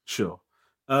that. Sure.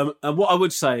 And what I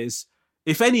would say is,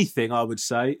 if anything, I would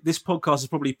say this podcast has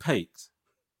probably peaked.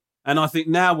 And I think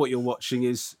now what you're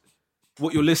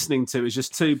listening to is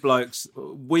just two blokes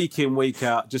week in, week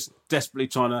out, just desperately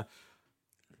trying to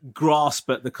grasp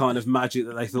at the kind of magic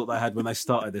that they thought they had when they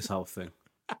started this whole thing.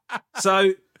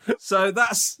 So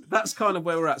that's kind of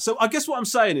where we're at. So I guess what I'm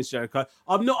saying is, Jericho,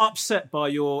 I'm not upset by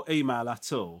your email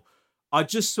at all. I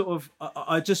just want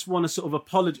to sort of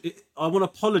apologize. I want to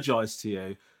apologise to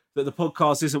you that the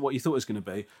podcast isn't what you thought it was going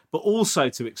to be, but also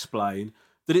to explain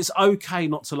that it's okay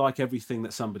not to like everything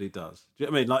that somebody does. Do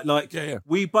you know what I mean?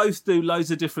 We both do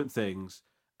loads of different things,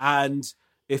 and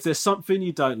if there's something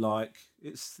you don't like,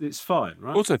 it's fine,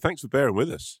 right? Also, thanks for bearing with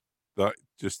us. Like,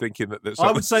 just thinking that there's.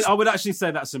 I would actually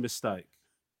say that's a mistake.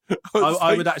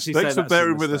 I would actually say thanks for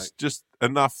bearing with us just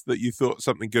enough that you thought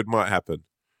something good might happen.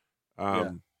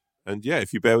 And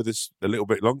if you bear with us a little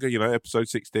bit longer, episode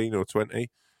 16 or 20,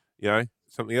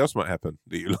 something else might happen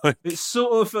that you like. It's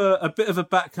sort of a bit of a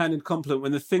backhanded compliment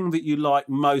when the thing that you like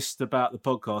most about the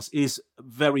podcast is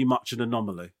very much an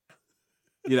anomaly.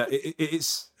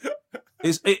 It's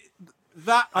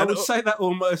that I would say that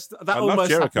almost. That I almost love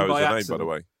Jericho by as a accident. name, by the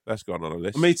way. That's gone on a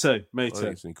list. Me too. I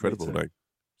think it's an incredible name.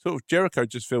 Sort of Jericho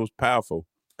just feels powerful.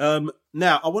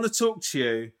 Now I want to talk to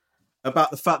you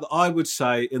about the fact that I would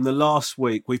say in the last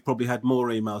week we've probably had more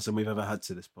emails than we've ever had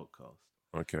to this podcast.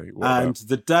 Okay. And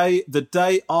the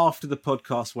day after the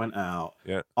podcast went out,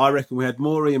 I reckon we had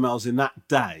more emails in that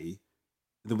day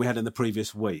than we had in the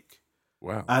previous week.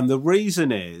 Wow. And the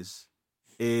reason is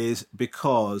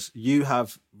because you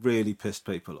have really pissed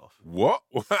people off. What?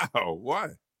 Wow.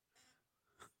 Why?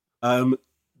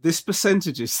 This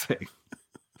percentages thing.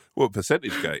 What,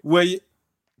 percentage gate?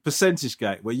 Percentage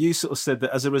gate, where you sort of said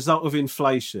that as a result of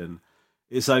inflation,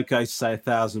 it's okay to say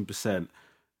 1,000%.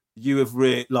 You have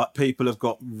people have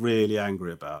got really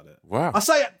angry about it. Wow.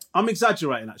 I'm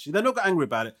exaggerating. Actually, they're not got angry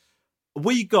about it.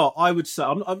 I would say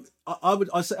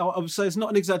it's not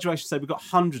an exaggeration to say we've got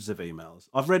hundreds of emails.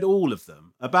 I've read all of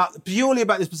them purely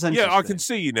about this percentage. Yeah, I thing. can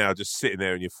see you now just sitting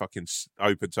there in your fucking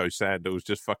open toe sandals,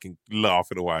 just fucking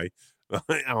laughing away.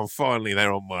 Oh, finally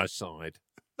they're on my side.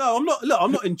 No, I'm not. Look,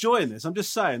 I'm not enjoying this. I'm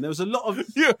just saying there was a lot of.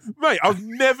 Yeah, mate, I've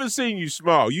never seen you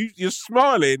smile. You're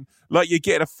smiling like you're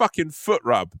getting a fucking foot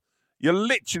rub. You're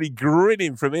literally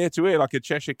grinning from ear to ear like a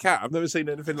Cheshire cat. I've never seen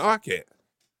anything like it.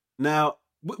 Now,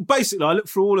 basically, I looked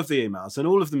through all of the emails, and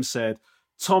all of them said,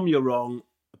 "Tom, you're wrong.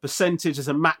 A percentage is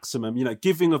a maximum.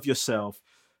 Giving of yourself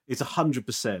is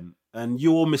 100%, and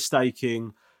you're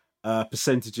mistaking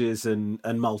percentages and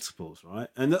multiples, right?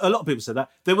 And a lot of people said that.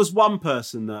 There was one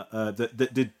person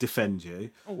that did defend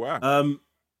you. Oh, wow.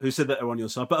 Who said that they're on your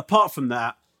side. But apart from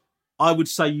that, I would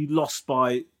say you lost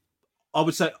by, I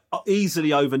would say,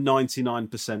 easily over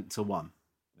 99% to 1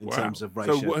 in terms of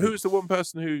ratio. So who's the one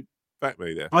person who backed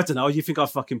me there? I don't know. You think I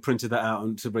fucking printed that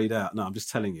out to read out? No, I'm just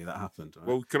telling you that happened. Right?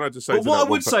 Well, can I just say? What I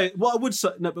would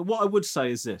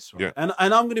say is this, right? Yeah. And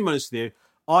I'm going to be honest with you.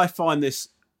 I find this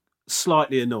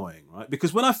slightly annoying, right?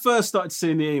 Because when I first started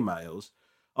seeing the emails,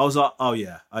 I was like, oh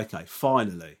yeah, okay,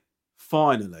 finally,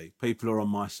 people are on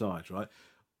my side, right?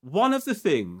 One of the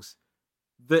things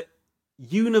that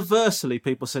universally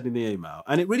people said in the email,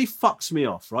 and it really fucks me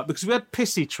off, right? Because we had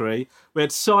Pissy Tree, we had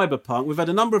Cyberpunk, we've had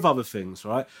a number of other things,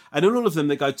 right? And in all of them,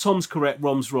 they go, Tom's correct,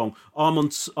 Rom's wrong. I'm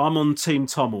on Team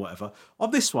Tom or whatever.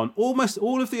 On this one, almost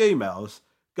all of the emails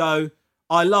go,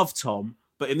 I love Tom,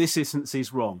 but in this instance,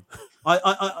 he's wrong.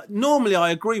 I normally I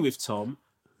agree with Tom,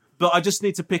 but I just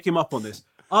need to pick him up on this.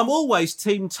 I'm always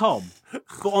Team Tom,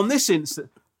 but on this instance,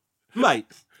 mate.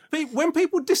 When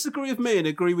people disagree with me and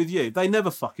agree with you, they never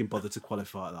fucking bother to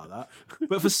qualify it like that.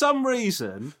 But for some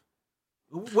reason,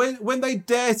 when they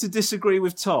dare to disagree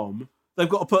with Tom, they've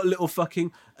got to put a little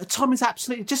fucking... Tom is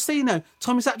absolutely... Just so you know,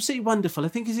 Tom is absolutely wonderful. I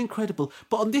think he's incredible.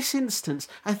 But on this instance,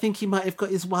 I think he might have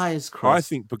got his wires crossed. I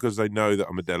think because they know that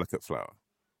I'm a delicate flower.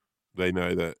 They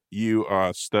know that you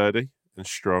are sturdy and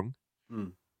strong.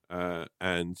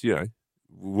 And, you know,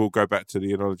 we'll go back to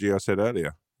the analogy I said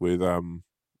earlier with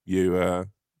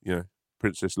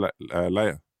Princess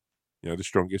Leia, the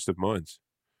strongest of minds.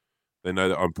 They know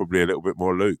that I'm probably a little bit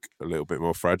more Luke, a little bit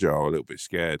more fragile, a little bit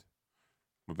scared.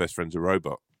 My best friend's a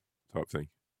robot type thing.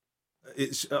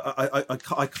 It's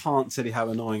I can't tell you how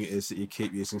annoying it is that you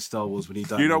keep using Star Wars when you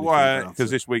don't. You know why?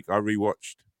 Because this week I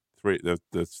rewatched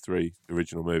the 3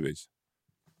 original movies.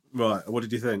 Right. What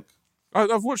did you think?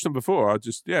 I've watched them before.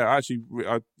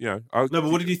 No, but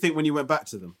what did you think when you went back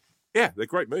to them? Yeah, they're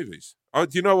great movies. Do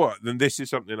you know what? Then this is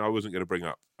something I wasn't going to bring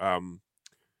up.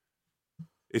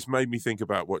 It's made me think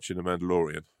about watching The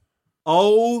Mandalorian.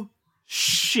 Oh,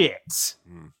 shit.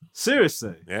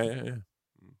 Seriously? Yeah.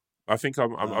 I think I've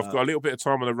got a little bit of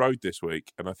time on the road this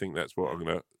week, and I think that's what I'm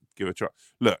going to give a try.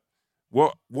 Look,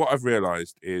 what I've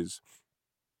realised is,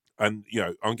 and,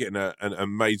 I'm getting an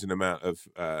amazing amount of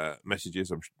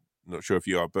messages, I'm not sure if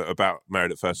you are, but about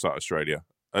Married at First Sight Australia.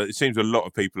 It seems a lot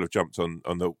of people have jumped on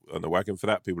the wagon for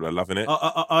that. People are loving it.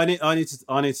 I need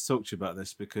to talk to you about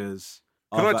this because.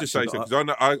 Can I just say something?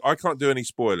 Because I can't do any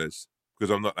spoilers because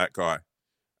I'm not that guy,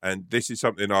 and this is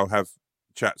something I'll have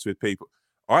chats with people.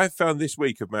 I have found this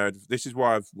week of Married. This is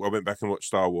why I went back and watched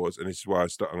Star Wars, and this is why I'm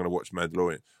going to watch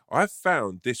Mandalorian. I've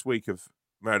found this week of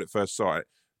Married at First Sight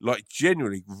like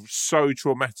genuinely so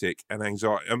traumatic and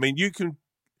anxiety. I mean, you've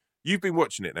been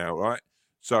watching it now, right?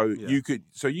 So you get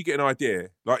an idea.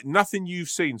 Like nothing you've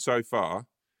seen so far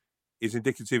is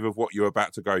indicative of what you're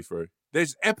about to go through.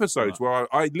 There's episodes where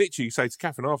I literally say to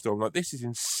Catherine after, I'm like, this is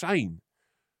insane.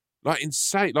 Like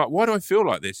insane. Like, why do I feel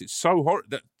like this? It's so horrible.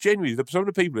 That genuinely, some of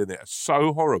the people in there are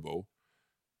so horrible.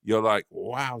 You're like,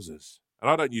 wowzers. And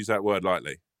I don't use that word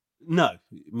lightly. No,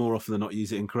 more often than not,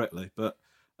 use it incorrectly. But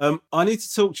I need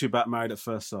to talk to you about Married at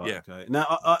First Sight. Yeah. Okay.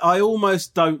 Now, I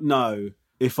almost don't know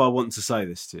if I want to say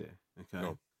this to you. Okay.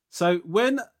 Oh. So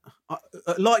when,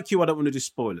 like you, I don't want to do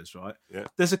spoilers, right? Yeah.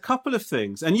 There's a couple of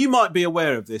things, and you might be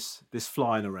aware of this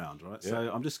flying around, right? Yeah.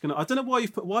 So I'm just gonna. I don't know why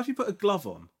have you put a glove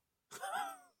on?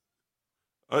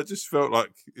 I just felt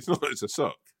like it's not. It's a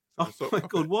sock. My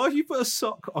God! Why have you put a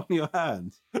sock on your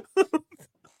hand? I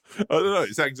don't know.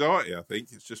 It's anxiety. I think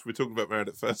it's just we're talking about Married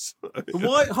at First Sight.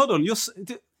 Why? Hold on. You're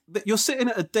sitting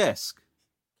at a desk.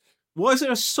 Why is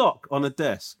there a sock on a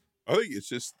desk? I think it's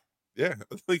just. Yeah,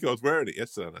 I think I was wearing it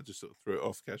yesterday and I just sort of threw it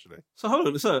off casually. So hold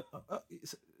on, so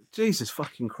Jesus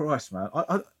fucking Christ, man!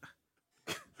 I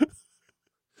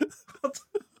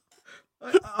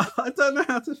don't know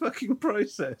how to fucking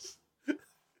process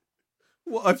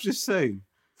what I've just seen,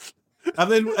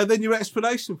 and then your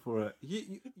explanation for it.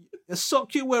 A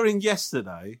sock you're wearing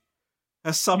yesterday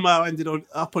has somehow ended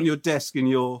up on your desk in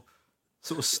your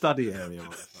sort of study area, or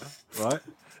whatever, right?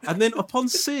 And then upon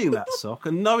seeing that sock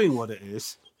and knowing what it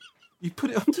is. You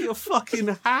put it onto your fucking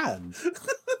hand.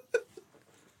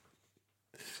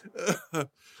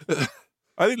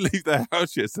 I didn't leave the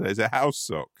house yesterday. It's a house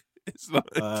sock. It's like...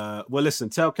 well,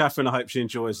 listen, tell Catherine I hope she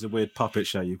enjoys the weird puppet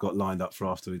show you've got lined up for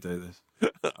after we do this.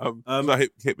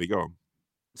 Hit me, go on.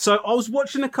 So I was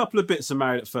watching a couple of bits of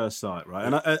Married at First Sight,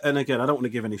 right? And again, I don't want to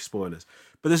give any spoilers,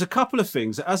 but there's a couple of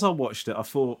things that as I watched it, I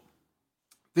thought,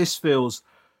 this feels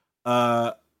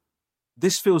a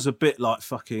bit like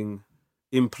fucking...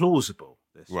 implausible,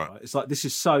 this. Right. It's like, this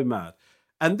is so mad.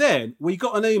 And then we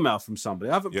got an email from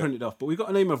somebody. I haven't printed it off, but we got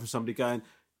an email from somebody going,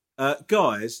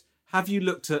 guys, have you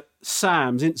looked at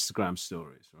Sam's Instagram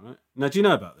stories? Right now, do you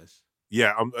know about this?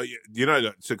 Yeah, you know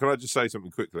that. So can I just say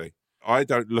something quickly? I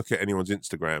don't look at anyone's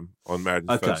Instagram on Married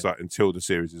at First Sight until the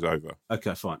series is over.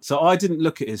 Okay, fine. So I didn't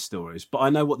look at his stories, but I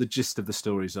know what the gist of the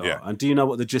stories are. Yeah. And do you know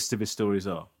what the gist of his stories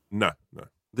are? No.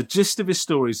 The gist of his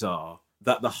stories are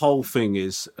that the whole thing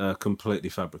is completely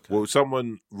fabricated. Well,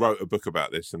 someone wrote a book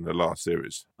about this in the last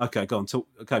series. Okay, go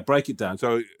on. Break it down.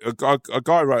 So a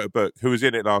guy wrote a book who was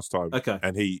in it last time. Okay.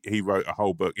 And he wrote a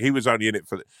whole book. He was only in it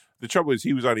for... The trouble is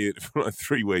he was only in it for like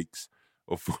 3 weeks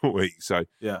or 4 weeks. So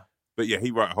yeah. But yeah,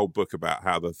 he wrote a whole book about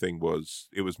how the thing was...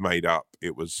 It was made up.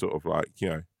 It was sort of like,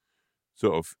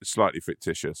 sort of slightly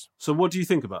fictitious. So what do you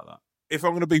think about that? If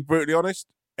I'm going to be brutally honest...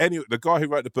 the guy who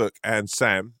wrote the book and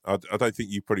Sam, I don't think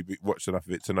you probably watched enough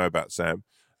of it to know about Sam.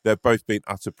 They've both been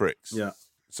utter pricks. Yeah.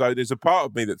 So there's a part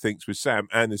of me that thinks with Sam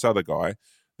and this other guy,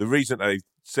 the reason they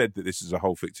said that this is a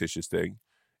whole fictitious thing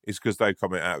is because they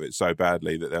come out of it so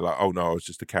badly that they're like, oh no, I was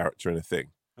just a character in a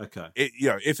thing. Okay.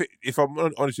 If I'm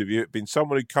honest with you, it'd been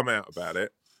someone who'd come out about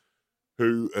it,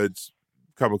 who had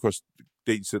come across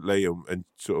decently and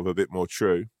sort of a bit more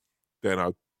true, then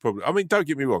I probably, I mean, don't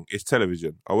get me wrong, it's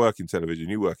television. I work in television,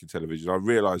 you work in television. I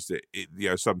realise that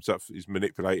some stuff is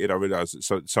manipulated. I realise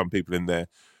that some people in there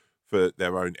for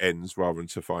their own ends rather than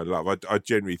to find love. I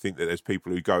generally think that there's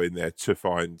people who go in there to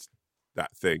find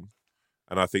that thing.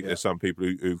 And I think there's some people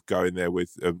who go in there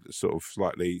with a sort of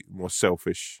slightly more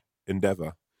selfish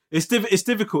endeavour. It's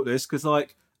difficult, this, because,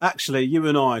 like, actually, you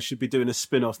and I should be doing a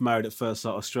spin-off Married at First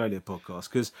Sight Australia podcast,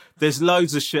 because there's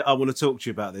loads of shit I want to talk to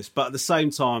you about this, but at the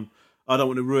same time, I don't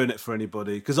want to ruin it for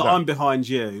anybody, because I'm behind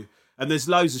you, and there's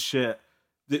loads of shit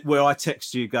where I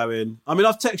text you going... I mean,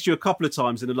 I've texted you a couple of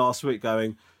times in the last week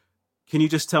going, can you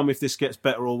just tell me if this gets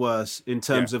better or worse in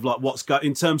terms of like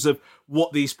in terms of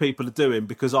what these people are doing?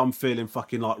 Because I'm feeling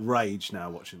fucking like rage now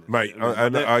watching this. Mate,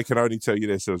 and I can only tell you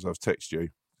this as I've texted you.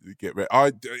 Get ready.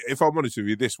 If I'm honest with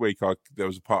you, this week there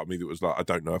was a part of me that was like, I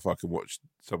don't know if I can watch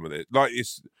some of it. Like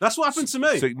that's what happened to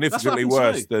me. Significantly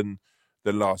worse than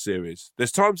the last series.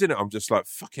 There's times in it I'm just like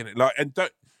fucking it. Like, and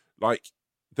don't like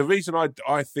the reason I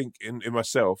think in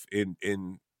myself in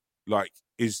like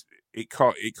is it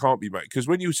can't be made, because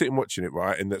when you sit and watching it,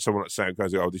 right, and that someone like Sam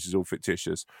goes, oh, this is all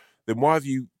fictitious, then why have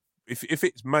you, if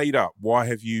it's made up, why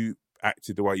have you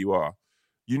acted the way you are?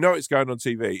 You know it's going on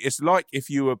TV. It's like if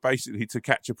you were basically to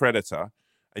catch a predator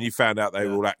and you found out they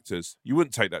were all actors. You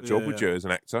wouldn't take that job, would you, as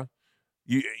an actor?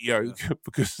 You know,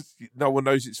 because no one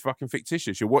knows it's fucking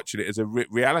fictitious. You're watching it as a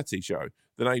reality show.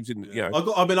 The name's in, you know.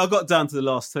 I got down to the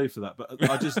last two for that, but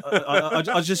I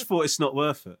just thought it's not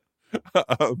worth it.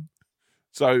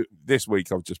 So this week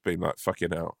I've just been like,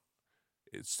 fucking out.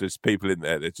 It's just people in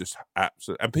there, they're just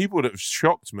absolute, and people that have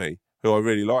shocked me, who I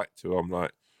really liked, who I'm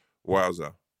like,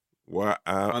 wowza.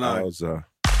 Wowza.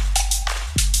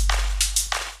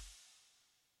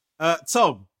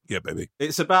 Tom. Yeah, baby.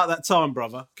 It's about that time,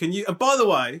 brother. Can you? And by the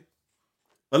way,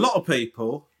 a lot of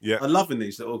people are loving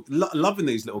these little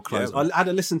clothes. I had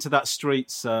to listen to that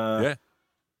Streets. That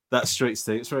Streets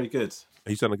thing. It's very good.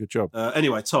 He's done a good job.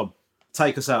 Anyway, Tom,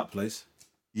 take us out, please.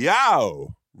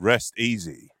 Yo, rest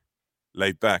easy,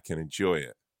 lay back and enjoy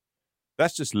it.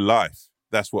 That's just life.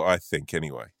 That's what I think,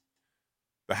 anyway.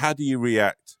 But how do you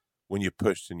react when you're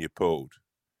pushed and you're pulled?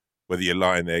 Whether you're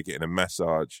lying there getting a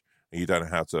massage and you don't know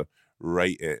how to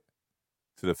rate it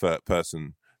to the third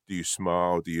person. Do you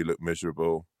smile? Do you look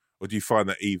miserable? Or do you find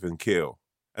that even keel?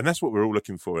 And that's what we're all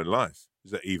looking for in life,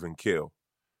 is that even keel.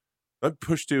 Don't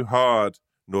push too hard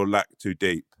nor lack too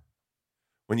deep.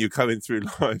 When you're coming through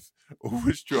life,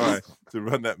 always try to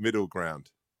run that middle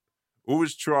ground.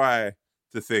 Always try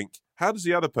to think, how does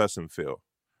the other person feel?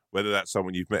 Whether that's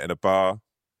someone you've met in a bar,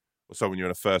 or someone you're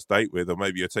on a first date with, or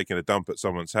maybe you're taking a dump at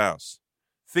someone's house.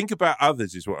 Think about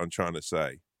others is what I'm trying to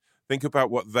say. Think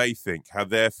about what they think, how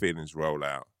their feelings roll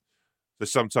out. So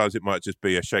sometimes it might just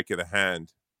be a shake of the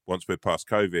hand once we're past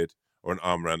COVID, or an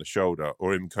arm around the shoulder,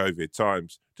 or in COVID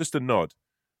times, just a nod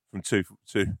from two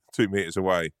meters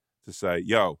away to say,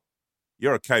 yo,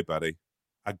 you're okay, buddy.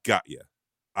 I got you.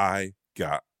 I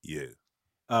got you.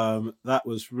 That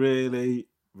was really,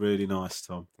 really nice,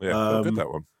 Tom. Yeah, good,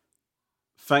 that one.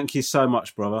 Thank you so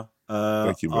much, brother.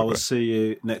 Thank you, brother. I will see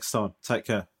you next time. Take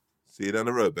care. See you down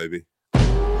the road, baby.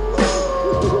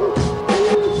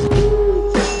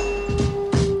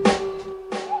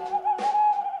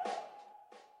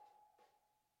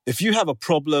 If you have a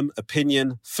problem,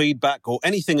 opinion, feedback, or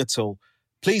anything at all,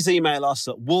 please email us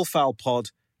at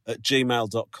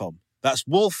wolfowlpod@gmail.com. That's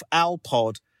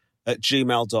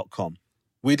wolfowlpod@gmail.com.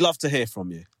 We'd love to hear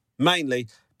from you, mainly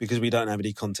because we don't have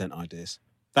any content ideas.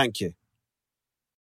 Thank you.